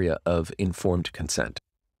criteria of informed consent.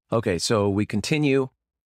 Okay, so we continue.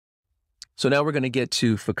 So now we're going to get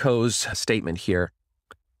to Foucault's statement here.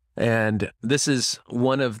 And this is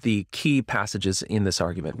one of the key passages in this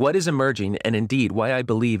argument. What is emerging, and indeed why I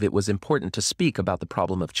believe it was important to speak about the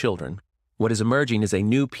problem of children, what is emerging is a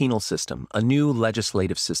new penal system, a new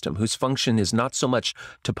legislative system whose function is not so much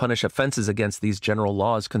to punish offenses against these general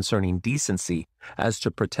laws concerning decency as to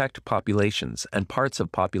protect populations and parts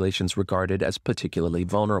of populations regarded as particularly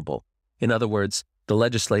vulnerable. In other words, the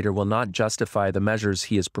legislator will not justify the measures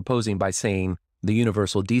he is proposing by saying the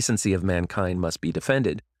universal decency of mankind must be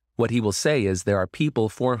defended. What he will say is there are people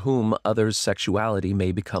for whom others' sexuality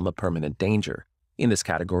may become a permanent danger. In this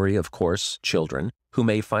category, of course, children, who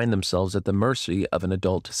may find themselves at the mercy of an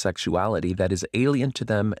adult sexuality that is alien to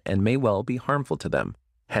them and may well be harmful to them.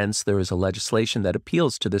 Hence, there is a legislation that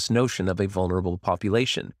appeals to this notion of a vulnerable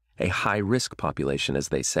population, a high-risk population, as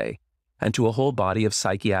they say, and to a whole body of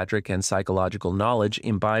psychiatric and psychological knowledge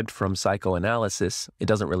imbibed from psychoanalysis. It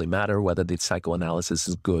doesn't really matter whether the psychoanalysis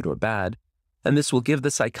is good or bad, and this will give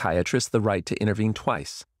the psychiatrist the right to intervene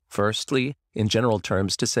twice. Firstly, in general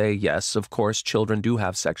terms, to say, yes, of course, children do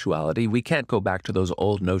have sexuality. We can't go back to those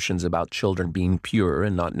old notions about children being pure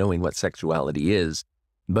and not knowing what sexuality is.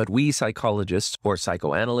 But we psychologists or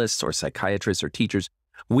psychoanalysts or psychiatrists or teachers,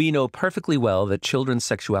 we know perfectly well that children's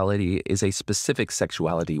sexuality is a specific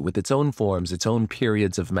sexuality with its own forms, its own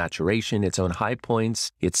periods of maturation, its own high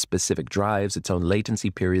points, its specific drives, its own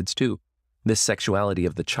latency periods too. This sexuality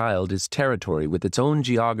of the child is territory with its own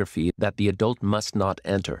geography that the adult must not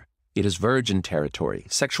enter. It is virgin territory,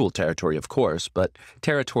 sexual territory, of course, but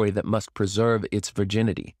territory that must preserve its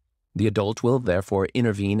virginity. The adult will therefore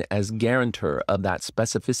intervene as guarantor of that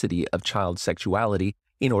specificity of child sexuality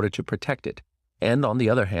in order to protect it. And on the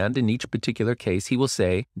other hand, in each particular case, he will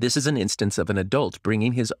say, this is an instance of an adult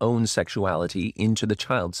bringing his own sexuality into the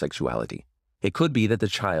child's sexuality. It could be that the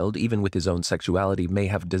child, even with his own sexuality, may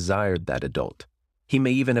have desired that adult. He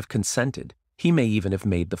may even have consented. He may even have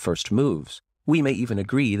made the first moves. We may even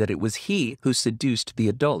agree that it was he who seduced the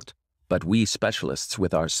adult. But we specialists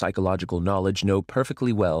with our psychological knowledge know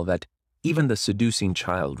perfectly well that even the seducing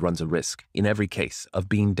child runs a risk, in every case, of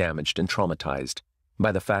being damaged and traumatized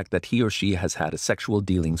by the fact that he or she has had a sexual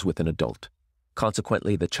dealings with an adult.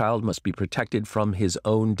 Consequently, the child must be protected from his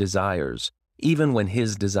own desires, even when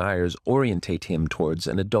his desires orientate him towards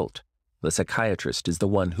an adult. The psychiatrist is the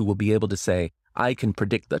one who will be able to say, I can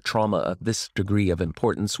predict the trauma of this degree of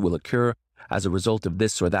importance will occur as a result of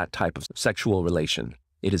this or that type of sexual relation.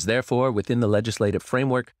 It is therefore, within the legislative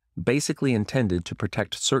framework, basically intended to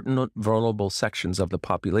protect certain vulnerable sections of the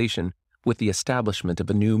population with the establishment of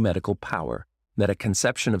a new medical power, that a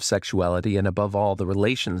conception of sexuality and above all the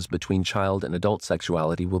relations between child and adult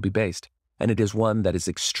sexuality will be based. And it is one that is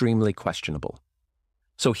extremely questionable.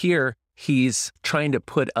 So here, he's trying to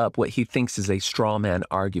put up what he thinks is a straw man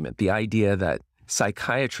argument, the idea that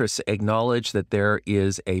psychiatrists acknowledge that there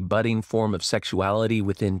is a budding form of sexuality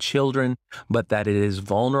within children, but that it is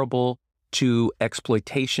vulnerable to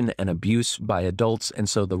exploitation and abuse by adults. And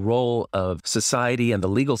so the role of society and the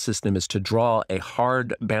legal system is to draw a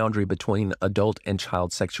hard boundary between adult and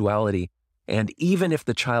child sexuality. And even if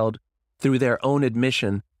the child, through their own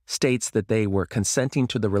admission, states that they were consenting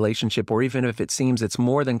to the relationship, or even if it seems it's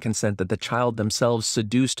more than consent, that the child themselves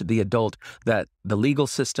seduced the adult, that the legal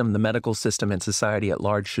system, the medical system, and society at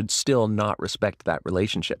large should still not respect that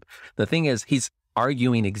relationship. The thing is, he's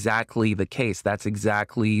arguing exactly the case. That's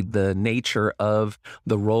exactly the nature of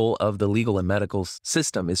the role of the legal and medical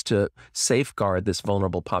system, is to safeguard this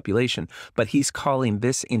vulnerable population. But he's calling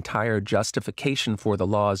this entire justification for the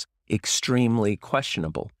laws extremely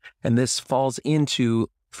questionable. And this falls into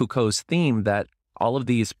Foucault's theme that all of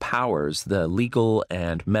these powers, the legal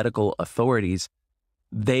and medical authorities,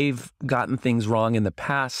 they've gotten things wrong in the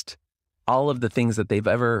past. All of the things that they've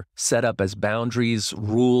ever set up as boundaries,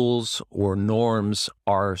 rules, or norms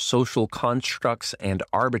are social constructs and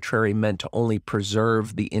arbitrary, meant to only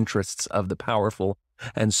preserve the interests of the powerful.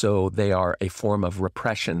 And so they are a form of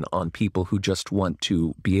repression on people who just want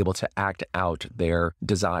to be able to act out their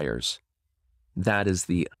desires. That is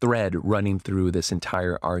the thread running through this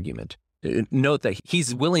entire argument. Note that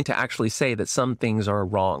he's willing to actually say that some things are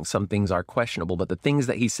wrong, some things are questionable, but the things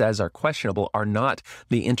that he says are questionable are not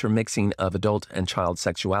the intermixing of adult and child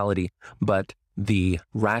sexuality, but the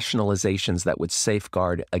rationalizations that would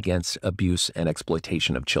safeguard against abuse and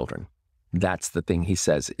exploitation of children. That's the thing he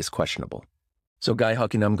says is questionable. So Guy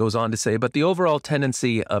Huckingham goes on to say, but the overall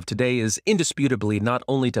tendency of today is indisputably not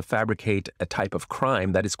only to fabricate a type of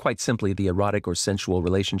crime that is quite simply the erotic or sensual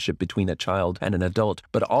relationship between a child and an adult,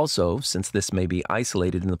 but also, since this may be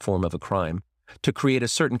isolated in the form of a crime, to create a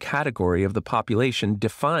certain category of the population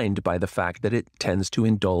defined by the fact that it tends to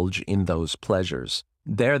indulge in those pleasures.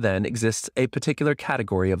 There then exists a particular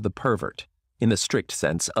category of the pervert, in the strict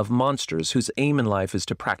sense of monsters whose aim in life is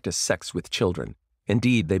to practice sex with children.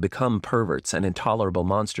 Indeed, they become perverts and intolerable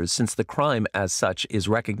monsters since the crime as such is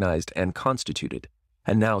recognized and constituted,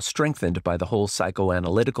 and now strengthened by the whole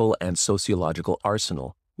psychoanalytical and sociological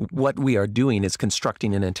arsenal. What we are doing is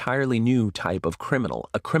constructing an entirely new type of criminal,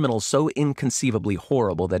 a criminal so inconceivably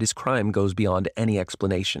horrible that his crime goes beyond any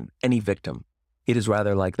explanation, any victim. It is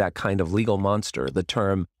rather like that kind of legal monster, the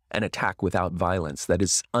term an attack without violence, that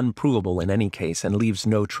is unprovable in any case and leaves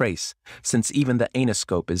no trace, since even the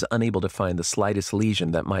anoscope is unable to find the slightest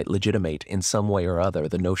lesion that might legitimate in some way or other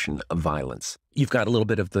the notion of violence. You've got a little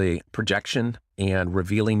bit of the projection and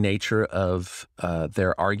revealing nature of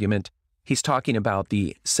their argument. He's talking about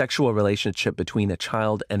the sexual relationship between a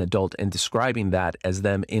child and adult and describing that as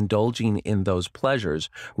them indulging in those pleasures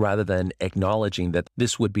rather than acknowledging that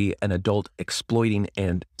this would be an adult exploiting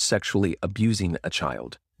and sexually abusing a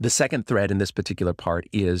child. The second thread in this particular part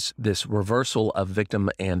is this reversal of victim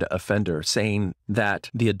and offender, saying that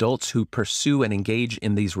the adults who pursue and engage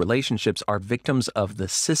in these relationships are victims of the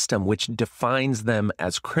system which defines them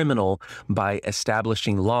as criminal by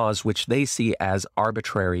establishing laws which they see as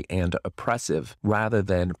arbitrary and oppressive rather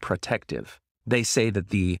than protective. They say that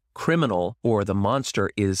the criminal or the monster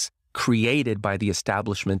is created by the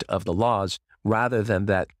establishment of the laws, rather than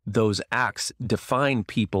that those acts define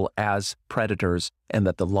people as predators and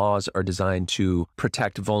that the laws are designed to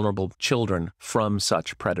protect vulnerable children from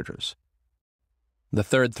such predators. The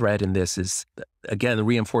third thread in this is, again,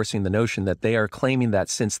 reinforcing the notion that they are claiming that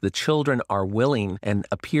since the children are willing and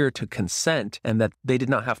appear to consent and that they did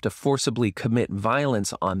not have to forcibly commit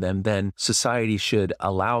violence on them, then society should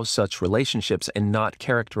allow such relationships and not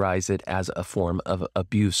characterize it as a form of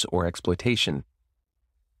abuse or exploitation.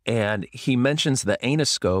 And he mentions the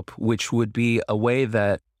anoscope, which would be a way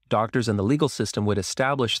that doctors in the legal system would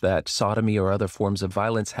establish that sodomy or other forms of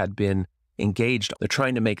violence had been engaged. They're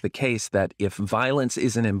trying to make the case that if violence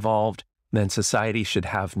isn't involved, then society should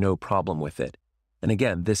have no problem with it. And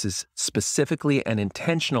again, this is specifically and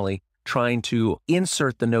intentionally trying to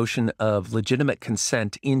insert the notion of legitimate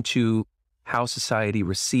consent into how society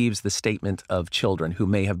receives the statement of children who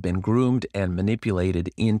may have been groomed and manipulated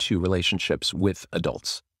into relationships with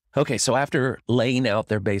adults. Okay, so after laying out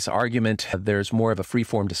their base argument, there's more of a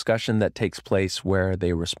free-form discussion that takes place where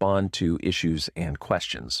they respond to issues and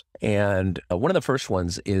questions. And one of the first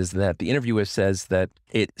ones is that the interviewer says that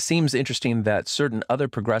it seems interesting that certain other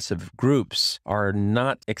progressive groups are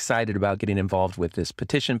not excited about getting involved with this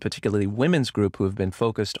petition, particularly women's group who have been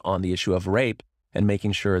focused on the issue of rape and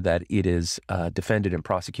making sure that it is defended and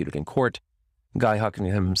prosecuted in court. Guy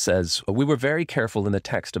Huckingham says, we were very careful in the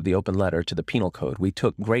text of the open letter to the Penal Code. We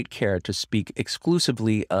took great care to speak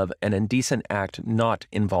exclusively of an indecent act not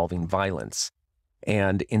involving violence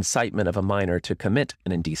and incitement of a minor to commit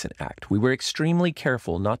an indecent act. We were extremely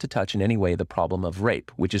careful not to touch in any way the problem of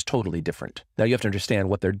rape, which is totally different. Now you have to understand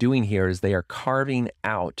what they're doing here is they are carving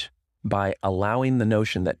out by allowing the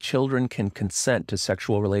notion that children can consent to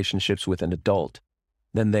sexual relationships with an adult.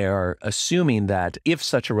 Then they are assuming that if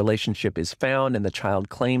such a relationship is found and the child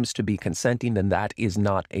claims to be consenting, then that is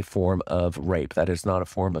not a form of rape. That is not a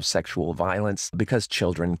form of sexual violence because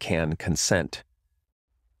children can consent.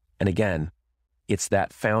 And again, it's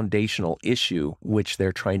that foundational issue which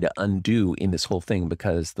they're trying to undo in this whole thing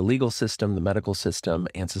because the legal system, the medical system,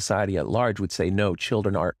 and society at large would say, no,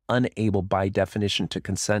 children are unable by definition to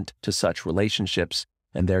consent to such relationships,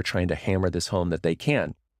 and they're trying to hammer this home that they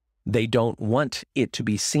can. They don't want it to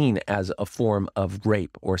be seen as a form of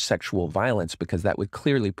rape or sexual violence because that would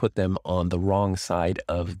clearly put them on the wrong side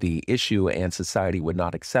of the issue and society would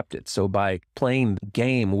not accept it. So by playing the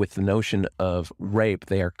game with the notion of rape,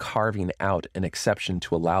 they are carving out an exception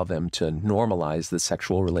to allow them to normalize the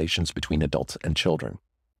sexual relations between adults and children.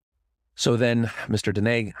 So then Mr.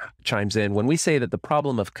 Dene chimes in, when we say that the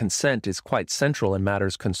problem of consent is quite central in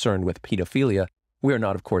matters concerned with pedophilia, we are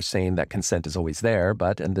not, of course, saying that consent is always there,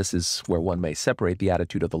 but, and this is where one may separate the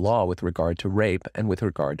attitude of the law with regard to rape and with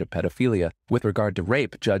regard to pedophilia. With regard to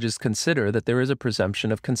rape, judges consider that there is a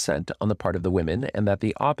presumption of consent on the part of the women and that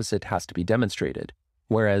the opposite has to be demonstrated.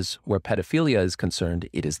 Whereas where pedophilia is concerned,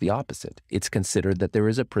 it is the opposite. It's considered that there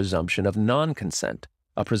is a presumption of non-consent,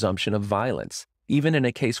 a presumption of violence, even in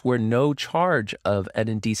a case where no charge of an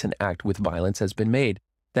indecent act with violence has been made.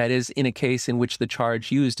 That is, in a case in which the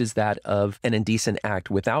charge used is that of an indecent act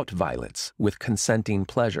without violence, with consenting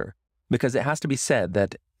pleasure. Because it has to be said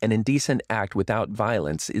that an indecent act without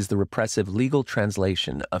violence is the repressive legal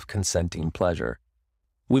translation of consenting pleasure.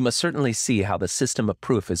 We must certainly see how the system of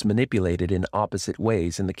proof is manipulated in opposite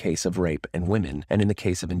ways in the case of rape and women, and in the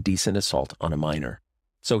case of indecent assault on a minor.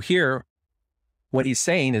 So here, what he's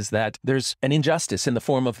saying is that there's an injustice in the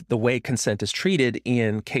form of the way consent is treated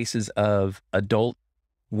in cases of adult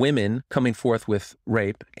women coming forth with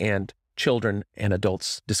rape and children and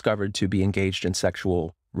adults discovered to be engaged in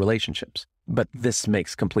sexual relationships. But this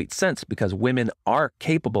makes complete sense because women are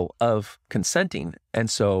capable of consenting. And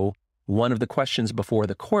so one of the questions before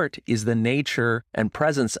the court is the nature and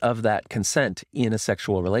presence of that consent in a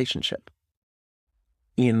sexual relationship.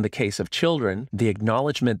 In the case of children, the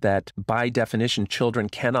acknowledgement that by definition children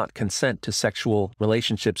cannot consent to sexual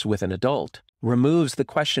relationships with an adult removes the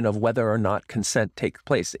question of whether or not consent takes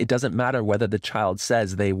place. It doesn't matter whether the child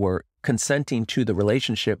says they were consenting to the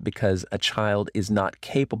relationship because a child is not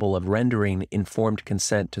capable of rendering informed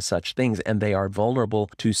consent to such things, and they are vulnerable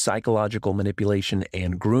to psychological manipulation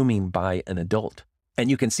and grooming by an adult. And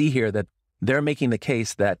you can see here that they're making the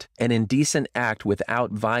case that an indecent act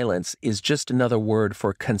without violence is just another word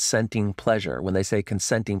for consenting pleasure. When they say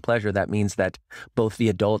consenting pleasure, that means that both the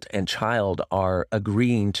adult and child are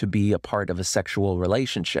agreeing to be a part of a sexual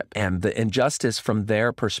relationship. And the injustice from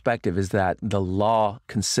their perspective is that the law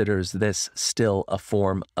considers this still a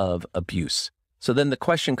form of abuse. So then the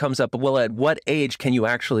question comes up, well, at what age can you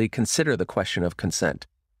actually consider the question of consent?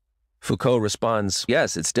 Foucault responds,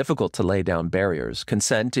 yes, it's difficult to lay down barriers.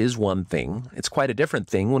 Consent is one thing. It's quite a different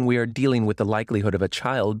thing when we are dealing with the likelihood of a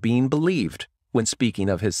child being believed when speaking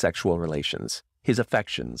of his sexual relations, his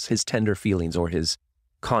affections, his tender feelings, or his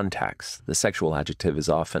contacts. The sexual adjective is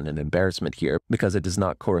often an embarrassment here because it does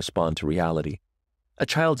not correspond to reality. A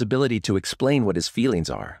child's ability to explain what his feelings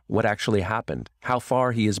are, what actually happened, how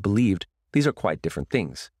far he is believed, these are quite different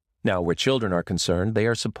things. Now, where children are concerned, they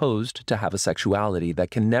are supposed to have a sexuality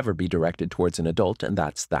that can never be directed towards an adult, and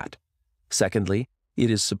that's that. Secondly,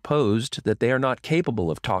 it is supposed that they are not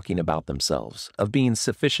capable of talking about themselves, of being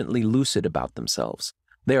sufficiently lucid about themselves.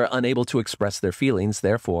 They are unable to express their feelings,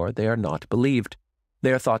 therefore they are not believed.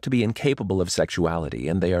 They are thought to be incapable of sexuality,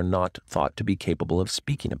 and they are not thought to be capable of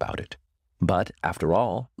speaking about it. But, after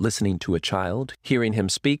all, listening to a child, hearing him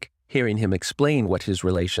speak, hearing him explain what his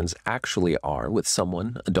relations actually are with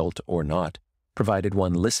someone, adult or not, provided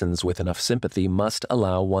one listens with enough sympathy, must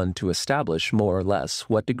allow one to establish more or less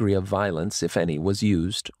what degree of violence, if any, was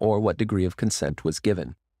used or what degree of consent was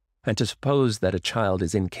given. And to suppose that a child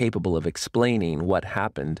is incapable of explaining what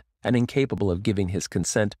happened and incapable of giving his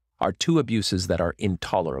consent are two abuses that are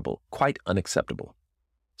intolerable, quite unacceptable.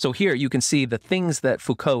 So here you can see the things that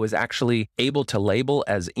Foucault is actually able to label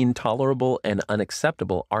as intolerable and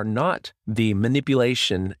unacceptable are not the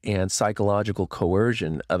manipulation and psychological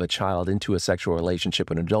coercion of a child into a sexual relationship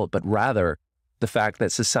with an adult, but rather the fact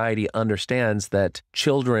that society understands that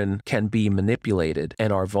children can be manipulated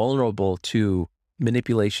and are vulnerable to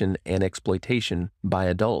manipulation and exploitation by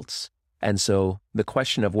adults. And so the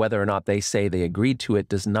question of whether or not they say they agreed to it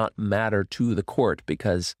does not matter to the court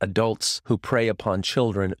because adults who prey upon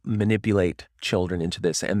children manipulate children into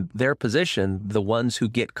this. And their position, the ones who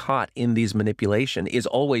get caught in these manipulation, is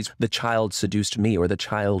always the child seduced me or the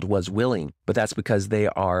child was willing. But that's because they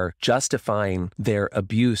are justifying their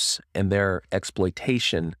abuse and their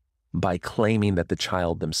exploitation by claiming that the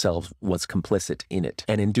child themselves was complicit in it.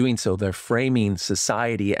 And in doing so, they're framing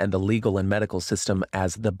society and the legal and medical system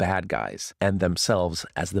as the bad guys and themselves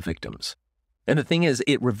as the victims. And the thing is,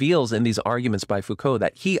 it reveals in these arguments by Foucault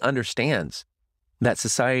that he understands that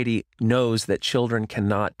society knows that children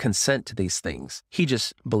cannot consent to these things. He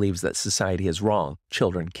just believes that society is wrong.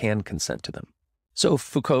 Children can consent to them. So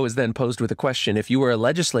Foucault is then posed with a question. If you were a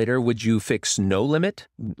legislator, would you fix no limit?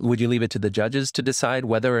 Would you leave it to the judges to decide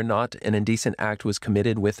whether or not an indecent act was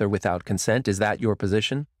committed with or without consent? Is that your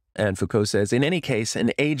position? And Foucault says, in any case,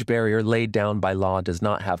 an age barrier laid down by law does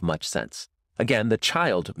not have much sense. Again, the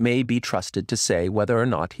child may be trusted to say whether or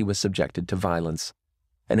not he was subjected to violence.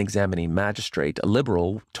 An examining magistrate, a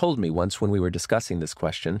liberal, told me once when we were discussing this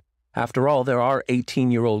question, after all, there are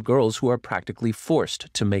 18-year-old girls who are practically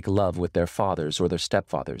forced to make love with their fathers or their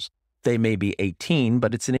stepfathers. They may be 18,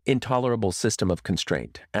 but it's an intolerable system of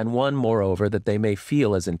constraint, and one, moreover, that they may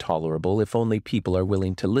feel as intolerable if only people are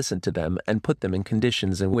willing to listen to them and put them in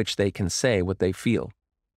conditions in which they can say what they feel.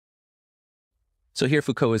 So here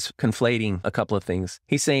Foucault is conflating a couple of things.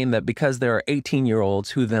 He's saying that because there are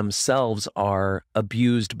 18-year-olds who themselves are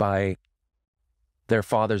abused by their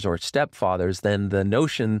fathers or stepfathers, then the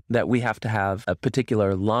notion that we have to have a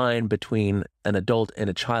particular line between an adult and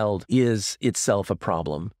a child is itself a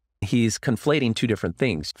problem. He's conflating two different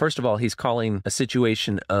things. First of all, he's calling a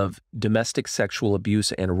situation of domestic sexual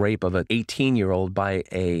abuse and rape of an 18-year-old by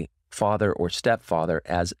a father or stepfather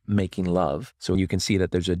as making love. So you can see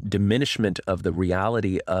that there's a diminishment of the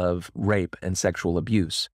reality of rape and sexual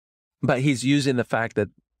abuse. But he's using the fact that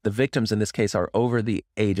the victims in this case are over the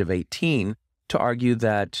age of 18 to argue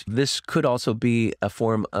that this could also be a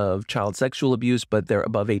form of child sexual abuse, but they're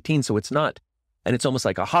above 18, so it's not. And it's almost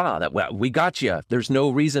like, aha, well, we got you. There's no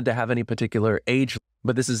reason to have any particular age.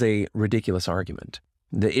 But this is a ridiculous argument.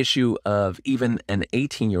 The issue of even an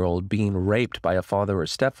 18-year-old being raped by a father or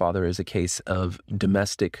stepfather is a case of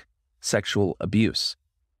domestic sexual abuse.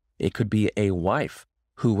 It could be a wife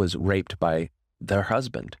who was raped by their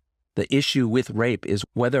husband. The issue with rape is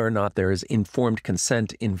whether or not there is informed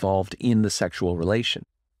consent involved in the sexual relation.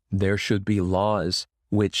 There should be laws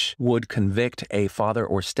which would convict a father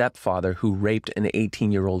or stepfather who raped an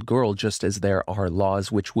 18-year-old girl, just as there are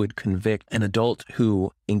laws which would convict an adult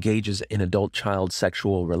who engages in adult-child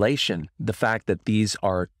sexual relation. The fact that these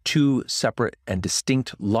are two separate and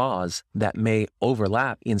distinct laws that may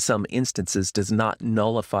overlap in some instances does not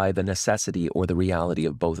nullify the necessity or the reality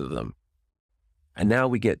of both of them. And now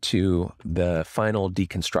we get to the final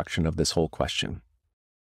deconstruction of this whole question.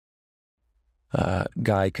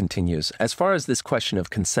 Guy continues, as far as this question of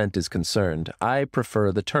consent is concerned, I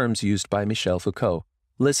prefer the terms used by Michel Foucault.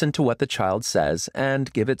 Listen to what the child says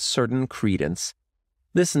and give it certain credence.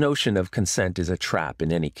 This notion of consent is a trap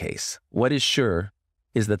in any case. What is sure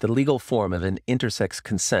is that the legal form of an intersex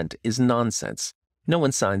consent is nonsense. No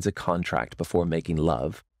one signs a contract before making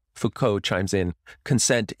love. Foucault chimes in,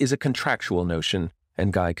 consent is a contractual notion,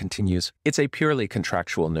 and Guy continues, it's a purely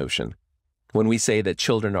contractual notion. When we say that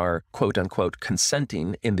children are, quote-unquote,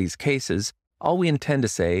 consenting in these cases, all we intend to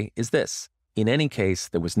say is this. In any case,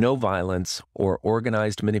 there was no violence or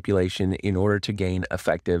organized manipulation in order to gain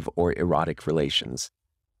effective or erotic relations.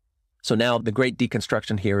 So now the great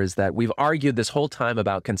deconstruction here is that we've argued this whole time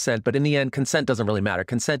about consent, but in the end, consent doesn't really matter.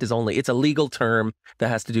 Consent is it's a legal term that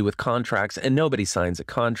has to do with contracts, and nobody signs a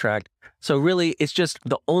contract. So really, it's just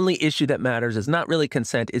the only issue that matters is not really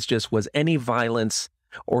consent. It's just, was any violence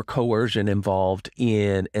or coercion involved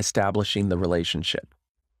in establishing the relationship?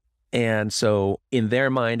 And so in their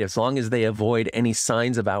mind, as long as they avoid any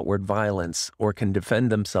signs of outward violence or can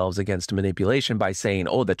defend themselves against manipulation by saying,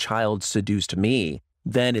 oh, the child seduced me,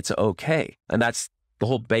 then it's okay. And that's the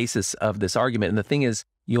whole basis of this argument. And the thing is,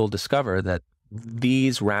 you'll discover that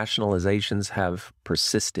these rationalizations have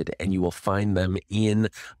persisted, and you will find them in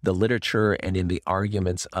the literature and in the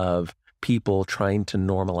arguments of people trying to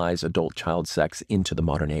normalize adult-child sex into the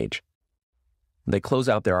modern age. They close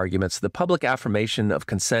out their arguments. The public affirmation of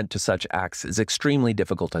consent to such acts is extremely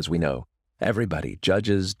difficult, as we know. Everybody,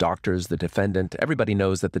 judges, doctors, the defendant, everybody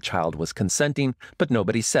knows that the child was consenting, but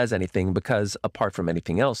nobody says anything because, apart from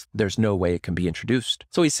anything else, there's no way it can be introduced.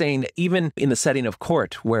 So he's saying, even in the setting of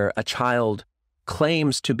court, where a child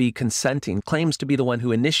claims to be consenting, claims to be the one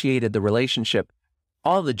who initiated the relationship,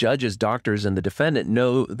 all the judges, doctors, and the defendant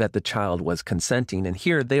know that the child was consenting, and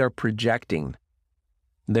here they are projecting.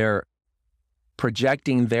 They're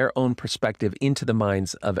projecting their own perspective into the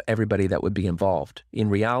minds of everybody that would be involved. In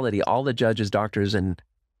reality, all the judges, doctors, and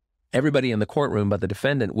everybody in the courtroom but the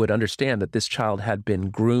defendant would understand that this child had been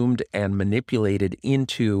groomed and manipulated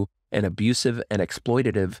into an abusive and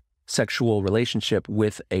exploitative sexual relationship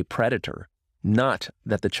with a predator, not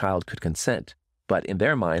that the child could consent. But in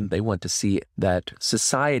their mind, they want to see that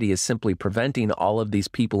society is simply preventing all of these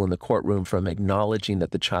people in the courtroom from acknowledging that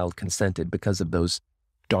the child consented because of those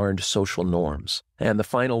darned social norms. And the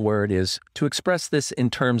final word is, to express this in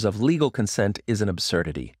terms of legal consent is an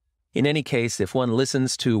absurdity. In any case, if one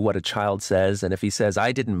listens to what a child says, and if he says,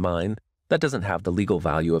 I didn't mind, That doesn't have the legal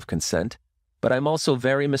value of consent, but I'm also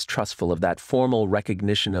very mistrustful of that formal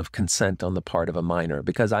recognition of consent on the part of a minor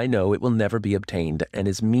because I know it will never be obtained and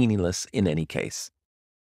is meaningless in any case.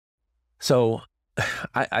 So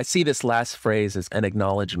I see this last phrase as an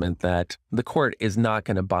acknowledgement that the court is not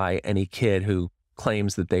going to buy any kid who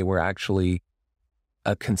claims that they were actually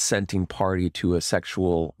a consenting party to a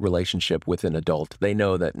sexual relationship with an adult. They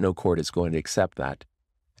know that no court is going to accept that.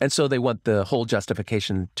 And so they want the whole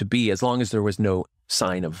justification to be as long as there was no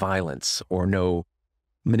sign of violence or no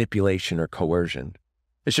manipulation or coercion.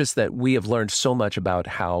 It's just that we have learned so much about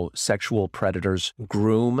how sexual predators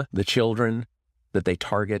groom the children that they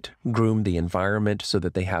target, groom the environment so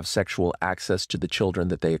that they have sexual access to the children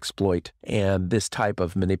that they exploit. And this type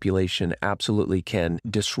of manipulation absolutely can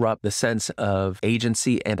disrupt the sense of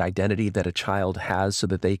agency and identity that a child has so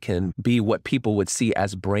that they can be what people would see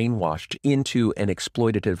as brainwashed into an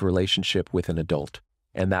exploitative relationship with an adult.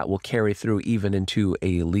 And that will carry through even into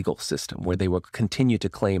a legal system where they will continue to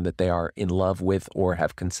claim that they are in love with or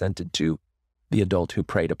have consented to the adult who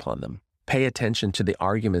preyed upon them. Pay attention to the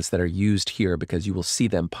arguments that are used here because you will see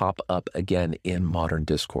them pop up again in modern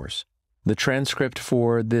discourse. The transcript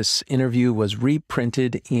for this interview was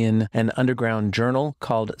reprinted in an underground journal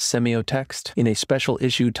called Semiotext in a special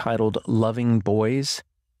issue titled Loving Boys,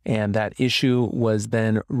 and that issue was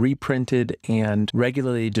then reprinted and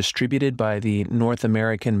regularly distributed by the North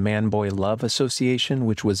American Man-Boy Love Association,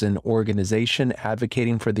 which was an organization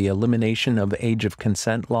advocating for the elimination of age of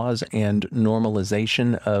consent laws and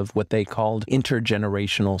normalization of what they called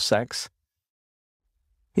intergenerational sex.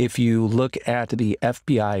 If you look at the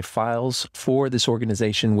FBI files for this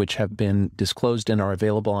organization, which have been disclosed and are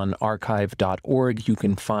available on archive.org, you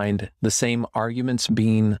can find the same arguments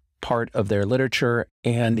being part of their literature,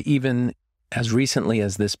 and even as recently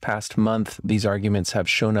as this past month, these arguments have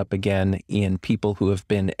shown up again in people who have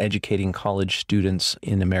been educating college students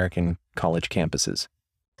in American college campuses.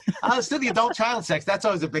 Still the adult child sex, that's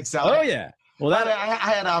always a big seller. Oh, yeah. Well,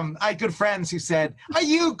 I had good friends who said, "Are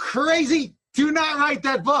you crazy? Do not write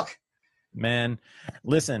that book." Man,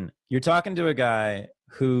 listen, you're talking to a guy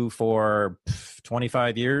who for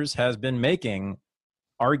 25 years has been making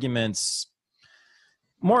arguments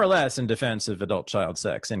more or less in defense of adult child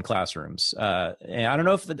sex in classrooms. And I don't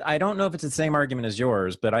know if it's the same argument as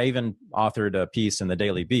yours, but I even authored a piece in the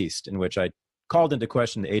Daily Beast in which I called into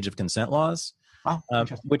question the age of consent laws,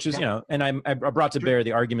 which is, and I brought to bear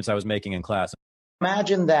the arguments I was making in class.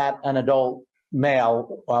 Imagine that an adult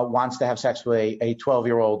male wants to have sex with a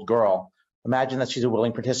 12-year-old girl. Imagine that she's a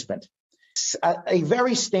willing participant. A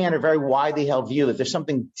very standard, very widely held view that there's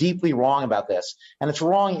something deeply wrong about this, and it's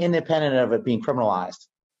wrong independent of it being criminalized.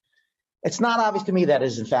 It's not obvious to me that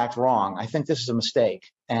is in fact wrong. I think this is a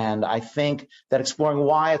mistake, and I think that exploring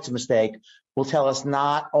why it's a mistake will tell us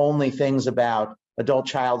not only things about adult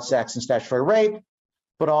child sex and statutory rape,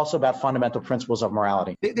 but also about fundamental principles of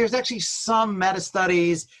morality. There's actually some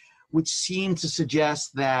meta-studies which seem to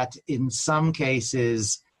suggest that in some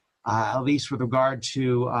cases, at least with regard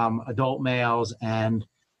to adult males and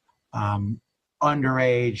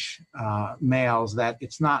underage males, that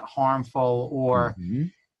it's not harmful, or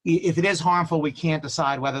if it is harmful, we can't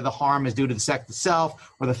decide whether the harm is due to the sex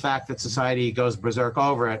itself or the fact that society goes berserk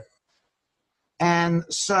over it. And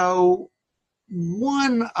so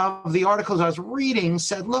one of the articles I was reading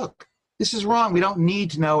said, look, this is wrong. We don't need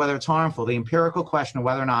to know whether it's harmful. The empirical question of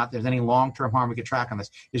whether or not there's any long-term harm we could track on this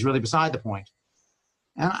is really beside the point.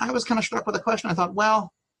 And I was kind of struck with the question. I thought,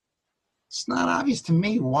 well, it's not obvious to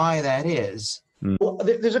me why that is. Well,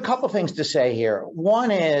 there's a couple things to say here. One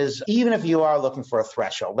is, even if you are looking for a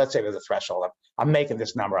threshold, let's say there's a threshold. I'm making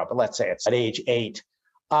this number up, but let's say it's at age 8.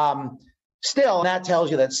 Still, that tells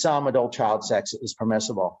you that some adult child sex is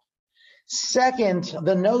permissible. Second,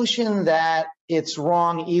 the notion that it's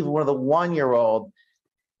wrong even with a 1-year-old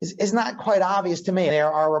is not quite obvious to me.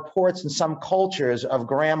 There are reports in some cultures of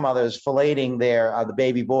grandmothers filleting the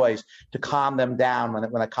baby boys to calm them down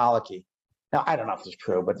when a colicky. Now, I don't know if this is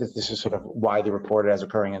true, but this is sort of widely reported as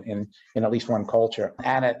occurring in at least one culture,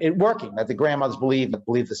 and it working, that the grandmothers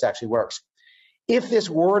believe this actually works. If this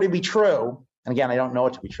were to be true, and again, I don't know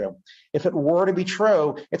it to be true, if it were to be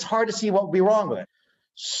true, it's hard to see what would be wrong with it.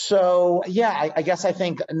 So, yeah, I guess I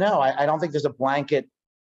think, no, I don't think there's a blanket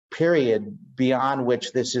period beyond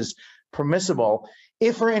which this is permissible.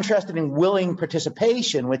 If we're interested in willing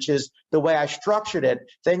participation, which is the way I structured it,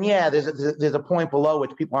 then yeah, there's a point below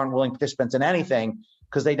which people aren't willing participants in anything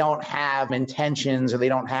because they don't have intentions or they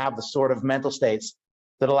don't have the sort of mental states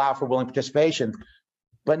that allow for willing participation.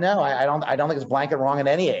 But no, I don't think it's blanket wrong at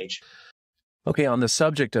any age. Okay, on the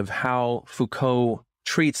subject of how Foucault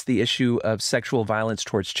treats the issue of sexual violence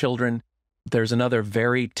towards children, There's another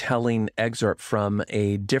very telling excerpt from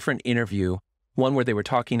a different interview, one where they were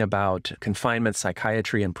talking about confinement,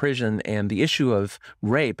 psychiatry, and prison, and the issue of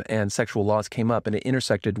rape and sexual laws came up, and it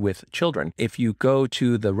intersected with children. If you go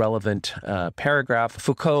to the relevant paragraph,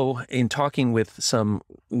 Foucault, in talking with some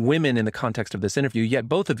women in the context of this interview, yet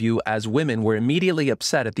both of you as women were immediately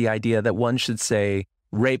upset at the idea that one should say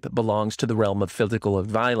rape belongs to the realm of physical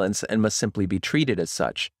violence and must simply be treated as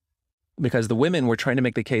such. Because the women were trying to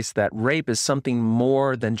make the case that rape is something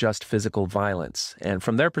more than just physical violence. And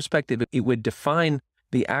from their perspective, it would define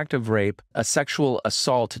the act of rape, a sexual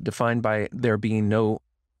assault defined by there being no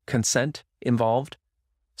consent involved.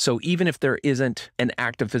 So even if there isn't an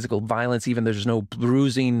act of physical violence, even there's no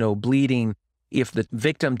bruising, no bleeding, if the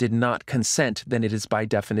victim did not consent, then it is by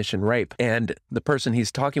definition rape. And the person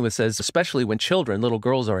he's talking with says, especially when children, little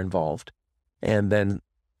girls are involved. And then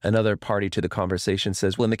another party to the conversation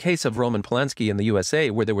says, well, in the case of Roman Polanski in the USA,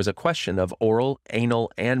 where there was a question of oral, anal,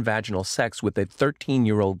 and vaginal sex with a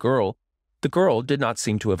 13-year-old girl, the girl did not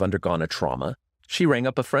seem to have undergone a trauma. She rang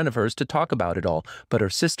up a friend of hers to talk about it all, but her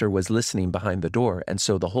sister was listening behind the door, and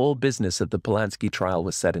so the whole business of the Polanski trial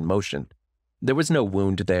was set in motion. There was no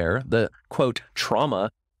wound there. The, quote, trauma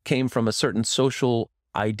came from a certain social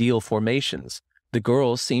ideal formations. The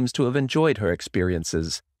girl seems to have enjoyed her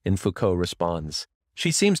experiences, and Foucault responds.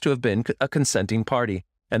 She seems to have been a consenting party.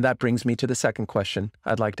 And that brings me to the second question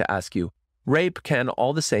I'd like to ask you. Rape can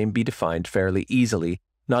all the same be defined fairly easily,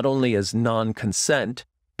 not only as non-consent,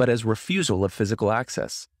 but as refusal of physical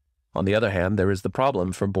access. On the other hand, there is the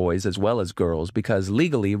problem for boys as well as girls because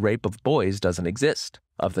legally rape of boys doesn't exist,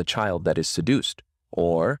 of the child that is seduced,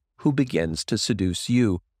 or who begins to seduce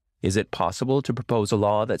you. Is it possible to propose a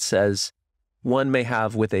law that says one may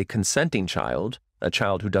have with a consenting child, a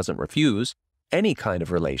child who doesn't refuse, any kind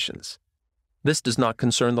of relations? This does not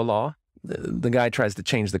concern the law. The guy tries to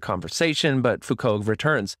change the conversation, but Foucault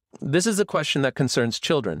returns. This is a question that concerns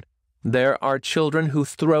children. There are children who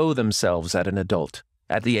throw themselves at an adult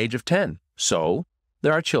at the age of 10. So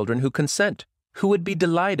there are children who consent, who would be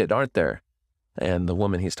delighted, aren't there? And the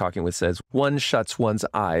woman he's talking with says, one shuts one's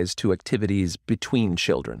eyes to activities between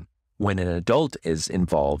children. When an adult is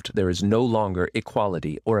involved, there is no longer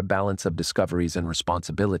equality or a balance of discoveries and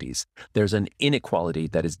responsibilities. There's an inequality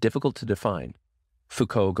that is difficult to define.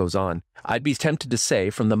 Foucault goes on, I'd be tempted to say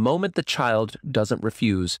from the moment the child doesn't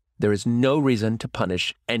refuse, there is no reason to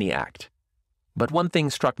punish any act. But one thing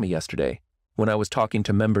struck me yesterday when I was talking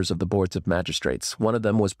to members of the boards of magistrates. One of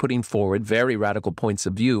them was putting forward very radical points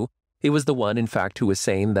of view. He was the one, in fact, who was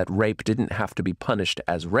saying that rape didn't have to be punished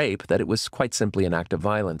as rape, that it was quite simply an act of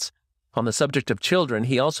violence. On the subject of children,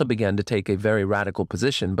 he also began to take a very radical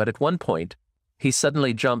position, but at one point, he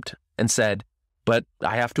suddenly jumped and said, but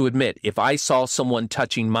I have to admit, if I saw someone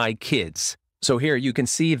touching my kids. So here you can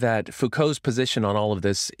see that Foucault's position on all of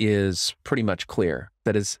this is pretty much clear.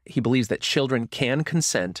 That is, he believes that children can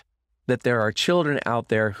consent, that there are children out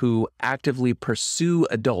there who actively pursue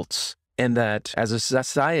adults, and that as a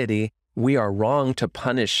society, we are wrong to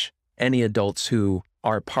punish any adults who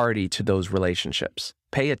are party to those relationships.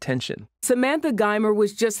 Pay attention. Samantha Geimer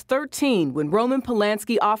was just 13 when Roman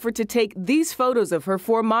Polanski offered to take these photos of her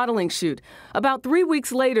for a modeling shoot. About 3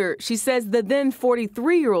 weeks later, she says the then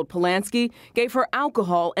 43-year-old Polanski gave her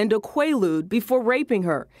alcohol and a quaalude before raping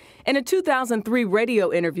her. In a 2003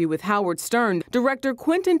 radio interview with Howard Stern, director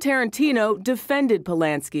Quentin Tarantino defended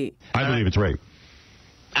Polanski. I believe it's rape.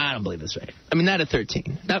 I don't believe it's rape. I mean, not at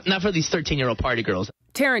 13. Not for these 13-year-old party girls.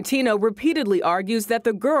 Tarantino repeatedly argues that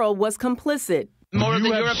the girl was complicit. More than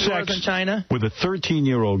Europe, more than China. With a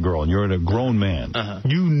 13-year-old girl, and you're a grown man,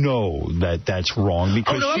 you know that that's wrong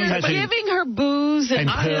because she has giving her booze and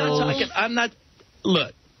pills. I'm not.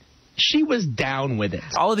 Look, she was down with it.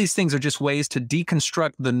 All of these things are just ways to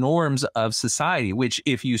deconstruct the norms of society, which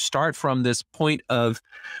if you start from this point of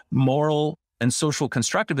moral and social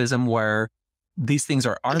constructivism where these things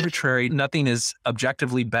are arbitrary, nothing is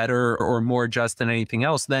objectively better or more just than anything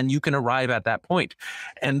else, then you can arrive at that point.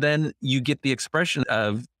 And then you get the expression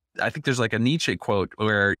of, I think there's like a Nietzsche quote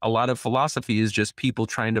where a lot of philosophy is just people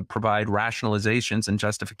trying to provide rationalizations and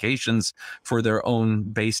justifications for their own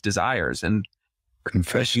base desires. And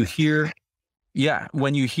confession.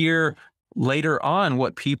 When you hear later on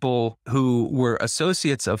what people who were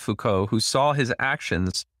associates of Foucault, who saw his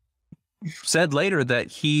actions, said later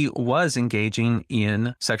that he was engaging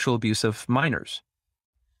in sexual abuse of minors.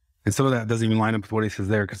 And some of that doesn't even line up with what he says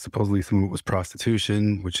there, because supposedly some of it was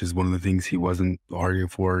prostitution, which is one of the things he wasn't arguing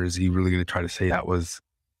for. Is he really going to try to say that was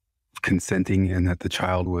consenting and that the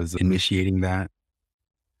child was initiating that?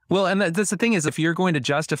 Well, and that's the thing is, if you're going to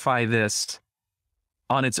justify this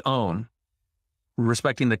on its own,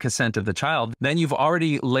 respecting the consent of the child, then you've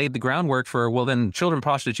already laid the groundwork for, well, then children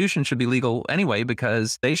prostitution should be legal anyway,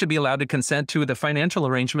 because they should be allowed to consent to the financial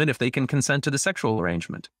arrangement if they can consent to the sexual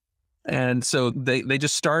arrangement. And so they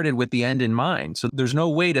just started with the end in mind. So there's no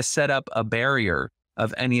way to set up a barrier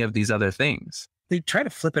of any of these other things. They try to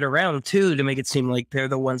flip it around too, to make it seem like they're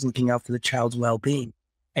the ones looking out for the child's well-being.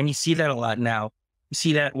 And you see that a lot now. You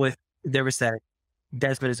see that there was that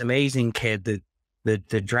Desmond is Amazing kid,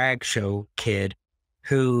 the drag show kid,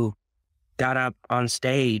 who got up on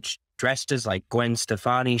stage dressed as like Gwen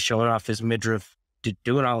Stefani, showing off his midriff,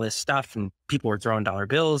 doing all this stuff, and people were throwing dollar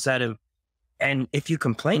bills at him. And if you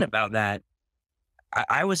complain about that,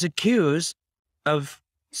 I was accused of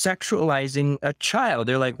sexualizing a child.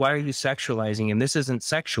 They're like, why are you sexualizing him? This isn't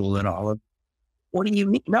sexual at all. What do you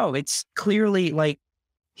mean? No, it's clearly like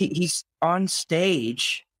he's on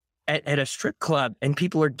stage at a strip club and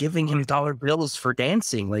people are giving him dollar bills for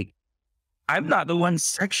dancing. Like, I'm not the one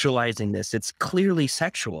sexualizing this. It's clearly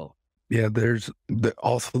sexual. Yeah, there's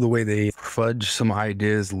also the way they fudge some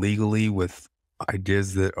ideas legally with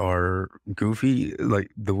ideas that are goofy, like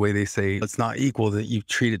the way they say it's not equal, that you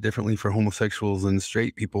treat it differently for homosexuals and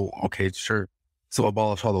straight people. Okay, sure. So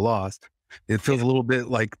abolish all the laws. It feels a little bit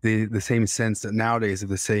like the same sense that nowadays of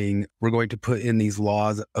the saying, we're going to put in these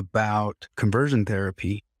laws about conversion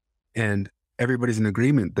therapy, and everybody's in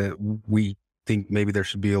agreement that we think maybe there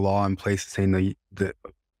should be a law in place saying that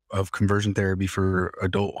of conversion therapy for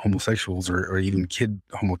adult homosexuals or even kid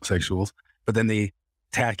homosexuals. But then they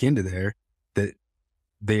tack into there that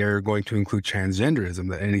they are going to include transgenderism,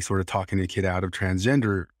 that any sort of talking a kid out of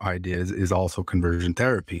transgender ideas is also conversion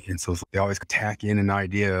therapy. And so they always tack in an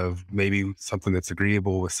idea of maybe something that's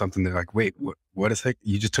agreeable with something that, like, wait, what is it?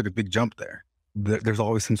 You just took a big jump there. There's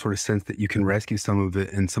always some sort of sense that you can rescue some of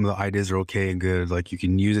it, and some of the ideas are okay and good. Like, you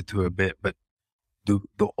can use it to a bit, but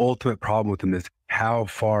the ultimate problem with them is how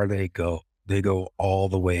far they go. They go all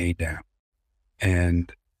the way down.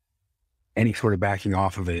 And any sort of backing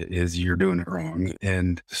off of it is you're doing it wrong.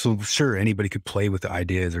 And so sure, anybody could play with the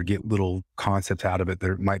ideas or get little concepts out of it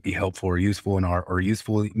that might be helpful or useful in art, or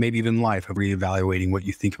useful maybe even in life, of reevaluating what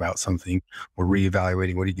you think about something, or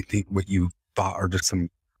reevaluating what you thought are just some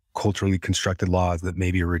culturally constructed laws that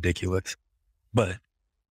maybe are ridiculous. But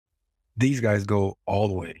these guys go all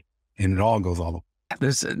the way, and it all goes all the way.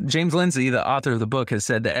 There's James Lindsey, the author of the book, has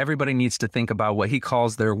said that everybody needs to think about what he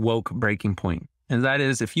calls their woke breaking point. And that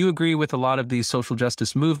is, if you agree with a lot of these social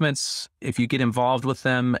justice movements, if you get involved with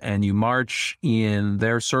them and you march in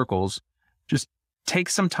their circles, just take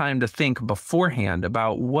some time to think beforehand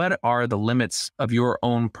about what are the limits of your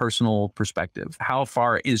own personal perspective. How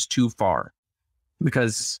far is too far?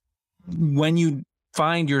 Because when you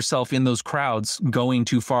find yourself in those crowds going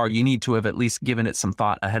too far, you need to have at least given it some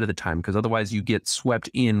thought ahead of the time, because otherwise you get swept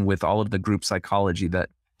in with all of the group psychology that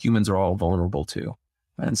humans are all vulnerable to.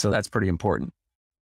 And so that's pretty important.